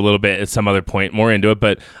we'll go a little bit at some other point more into it.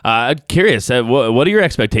 But curious, what are your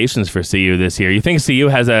expectations for CU this year? You think CU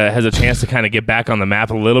has a chance to kind of get back on the map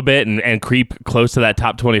a little bit and creep close to that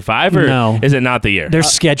top 25, or No. is it not the year? Their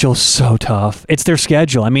schedule's so tough. It's their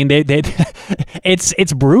schedule. I mean, they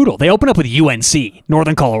it's brutal. They open up with UNC,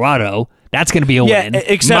 Northern Colorado. That's going to be a Yeah, win.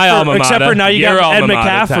 except My for, alma except mater. for now you Your got Ed alma mater,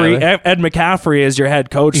 McCaffrey. Tyler. Ed McCaffrey is your head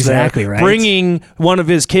coach. Exactly, there, right. Bringing one of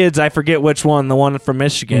his kids, I forget which one, the one from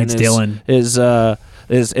Michigan, It's Dylan.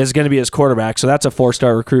 is going to be his quarterback. So that's a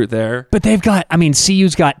 4-star recruit there. But they've got, I mean,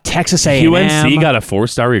 CU's got Texas A&M. UNC got a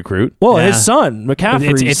 4-star recruit. Well, Yeah. his son,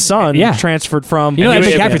 McCaffrey's It's- son, yeah. transferred from. You know, Ed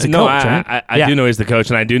He- McCaffrey's a no, coach, right? I Yeah. do know he's the coach,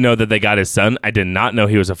 and I do know that they got his son. I did not know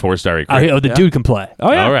he was a 4-star recruit. The dude can play.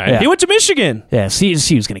 Oh yeah, All right. He went to Michigan. Yeah, CU's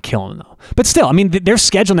going to kill him, though. But still, I mean, their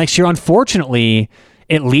schedule next year, unfortunately,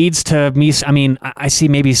 it leads to me. I mean, I see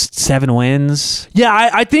maybe 7 wins. Yeah,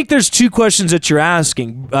 I think there's 2 questions that you're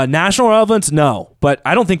asking. National relevance, no, but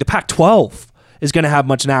I don't think the Pac-12 is going to have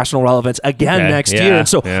much national relevance again Okay, next yeah, year. And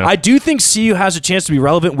so yeah. I do think CU has a chance to be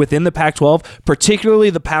relevant within the Pac-12, particularly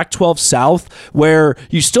the Pac-12 South, where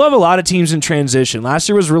you still have a lot of teams in transition. Last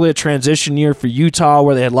year was really a transition year for Utah,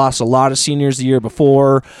 where they had lost a lot of seniors the year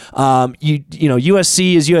before. You know,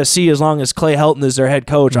 USC is USC as long as Clay Helton is their head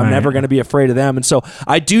coach. I'm Right. never going to be afraid of them. And so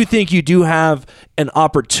I do think you do have an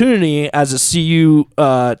opportunity as a CU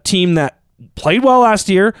team that played well last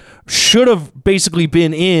year, should have basically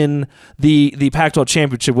been in the Pac-12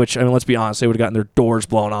 championship, which, I mean, let's be honest, they would have gotten their doors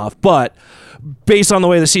blown off. But based on the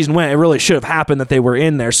way the season went, it really should have happened that they were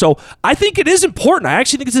in there. So I think it is important. I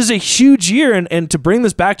actually think this is a huge year. And to bring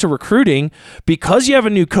this back to recruiting, because you have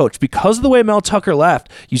a new coach, because of the way Mel Tucker left,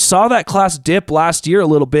 you saw that class dip last year a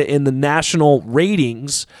little bit in the national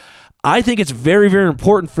ratings. I think it's very, very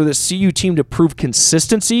important for the CU team to prove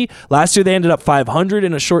consistency. Last year, they ended up 500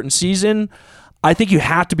 in a shortened season. I think you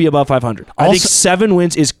have to be above 500. I think 7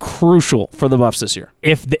 wins is crucial for the Buffs this year.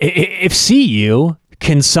 If CU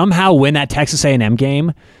can somehow win that Texas A&M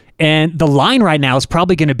game, and the line right now is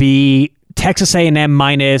probably going to be Texas A&M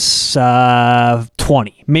minus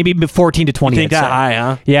 20, maybe 14 to 20. You think I'd that say. high,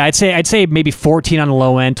 huh? Yeah, I'd say maybe 14 on the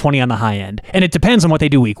low end, 20 on the high end, and it depends on what they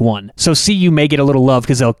do week 1. So CU may get a little love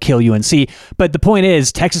because they'll kill UNC, but the point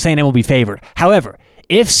is Texas A&M will be favored. However,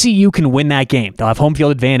 if CU can win that game, they'll have home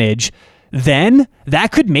field advantage. then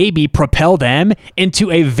that could maybe propel them into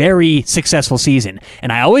a very successful season.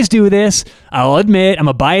 And I always do this. I'll admit I'm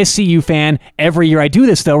a biased CU fan. Every year I do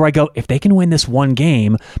this, though, where I go, if they can win this one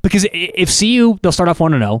game, because if CU, they'll start off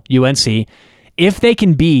 1-0, UNC. If they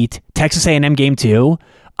can beat Texas A&M Game 2,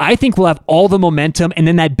 I think we'll have all the momentum and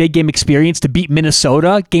then that big game experience to beat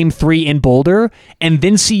Minnesota Game 3 in Boulder, and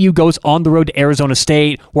then CU goes on the road to Arizona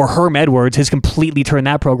State, where Herm Edwards has completely turned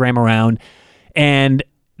that program around. And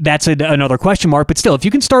that's another question mark. But still, if you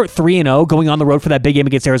can start 3-0 going on the road for that big game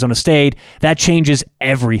against Arizona State, that changes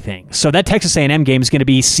everything. So that Texas A&M game is going to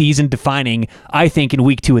be season defining, I think, in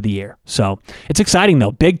week 2 of the year. So it's exciting,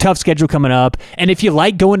 though. Big, tough schedule coming up. And if you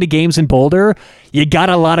like going to games in Boulder, you got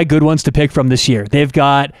a lot of good ones to pick from this year. They've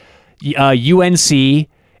got UNC,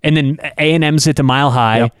 and then A&M's at the Mile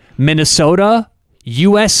High, Yep. Minnesota,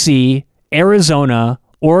 USC, Arizona,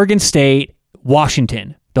 Oregon State,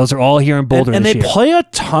 Washington. Those are all here in Boulder and this they year. play a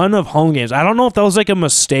ton of home games. I don't know if that was like a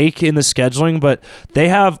mistake in the scheduling, but they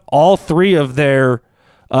have all 3 of their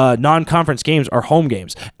non-conference games are home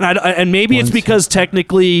games. And maybe it's because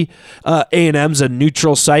technically A&M's a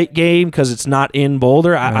neutral site game because it's not in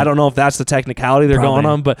Boulder. I don't know if that's the technicality they're Probably. going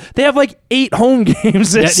on, but they have like 8 home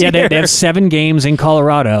games this year. They have 7 games in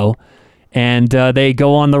Colorado, and they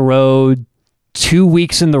go on the road 2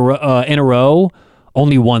 weeks in a row,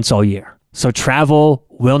 only once all year. So travel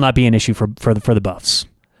will not be an issue for the Buffs.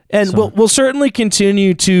 And we'll certainly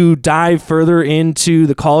continue to dive further into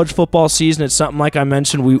the college football season. It's something, like I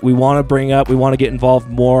mentioned, we want to bring up. We want to get involved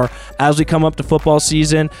more as we come up to football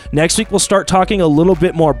season. Next week, we'll start talking a little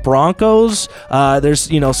bit more Broncos. There's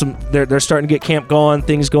they're starting to get camp going,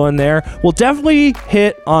 things going there. We'll definitely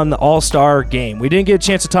hit on the All-Star game. We didn't get a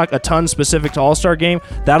chance to talk a ton specific to All-Star game.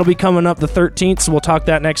 That'll be coming up the 13th, so we'll talk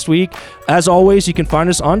that next week. As always, you can find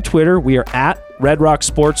us on Twitter. We are at Red Rock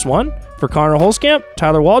Sports 1. For Connor Holzkamp,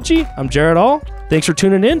 Tyler Walge, I'm Jared All. Thanks for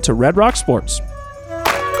tuning in to Red Rock Sports.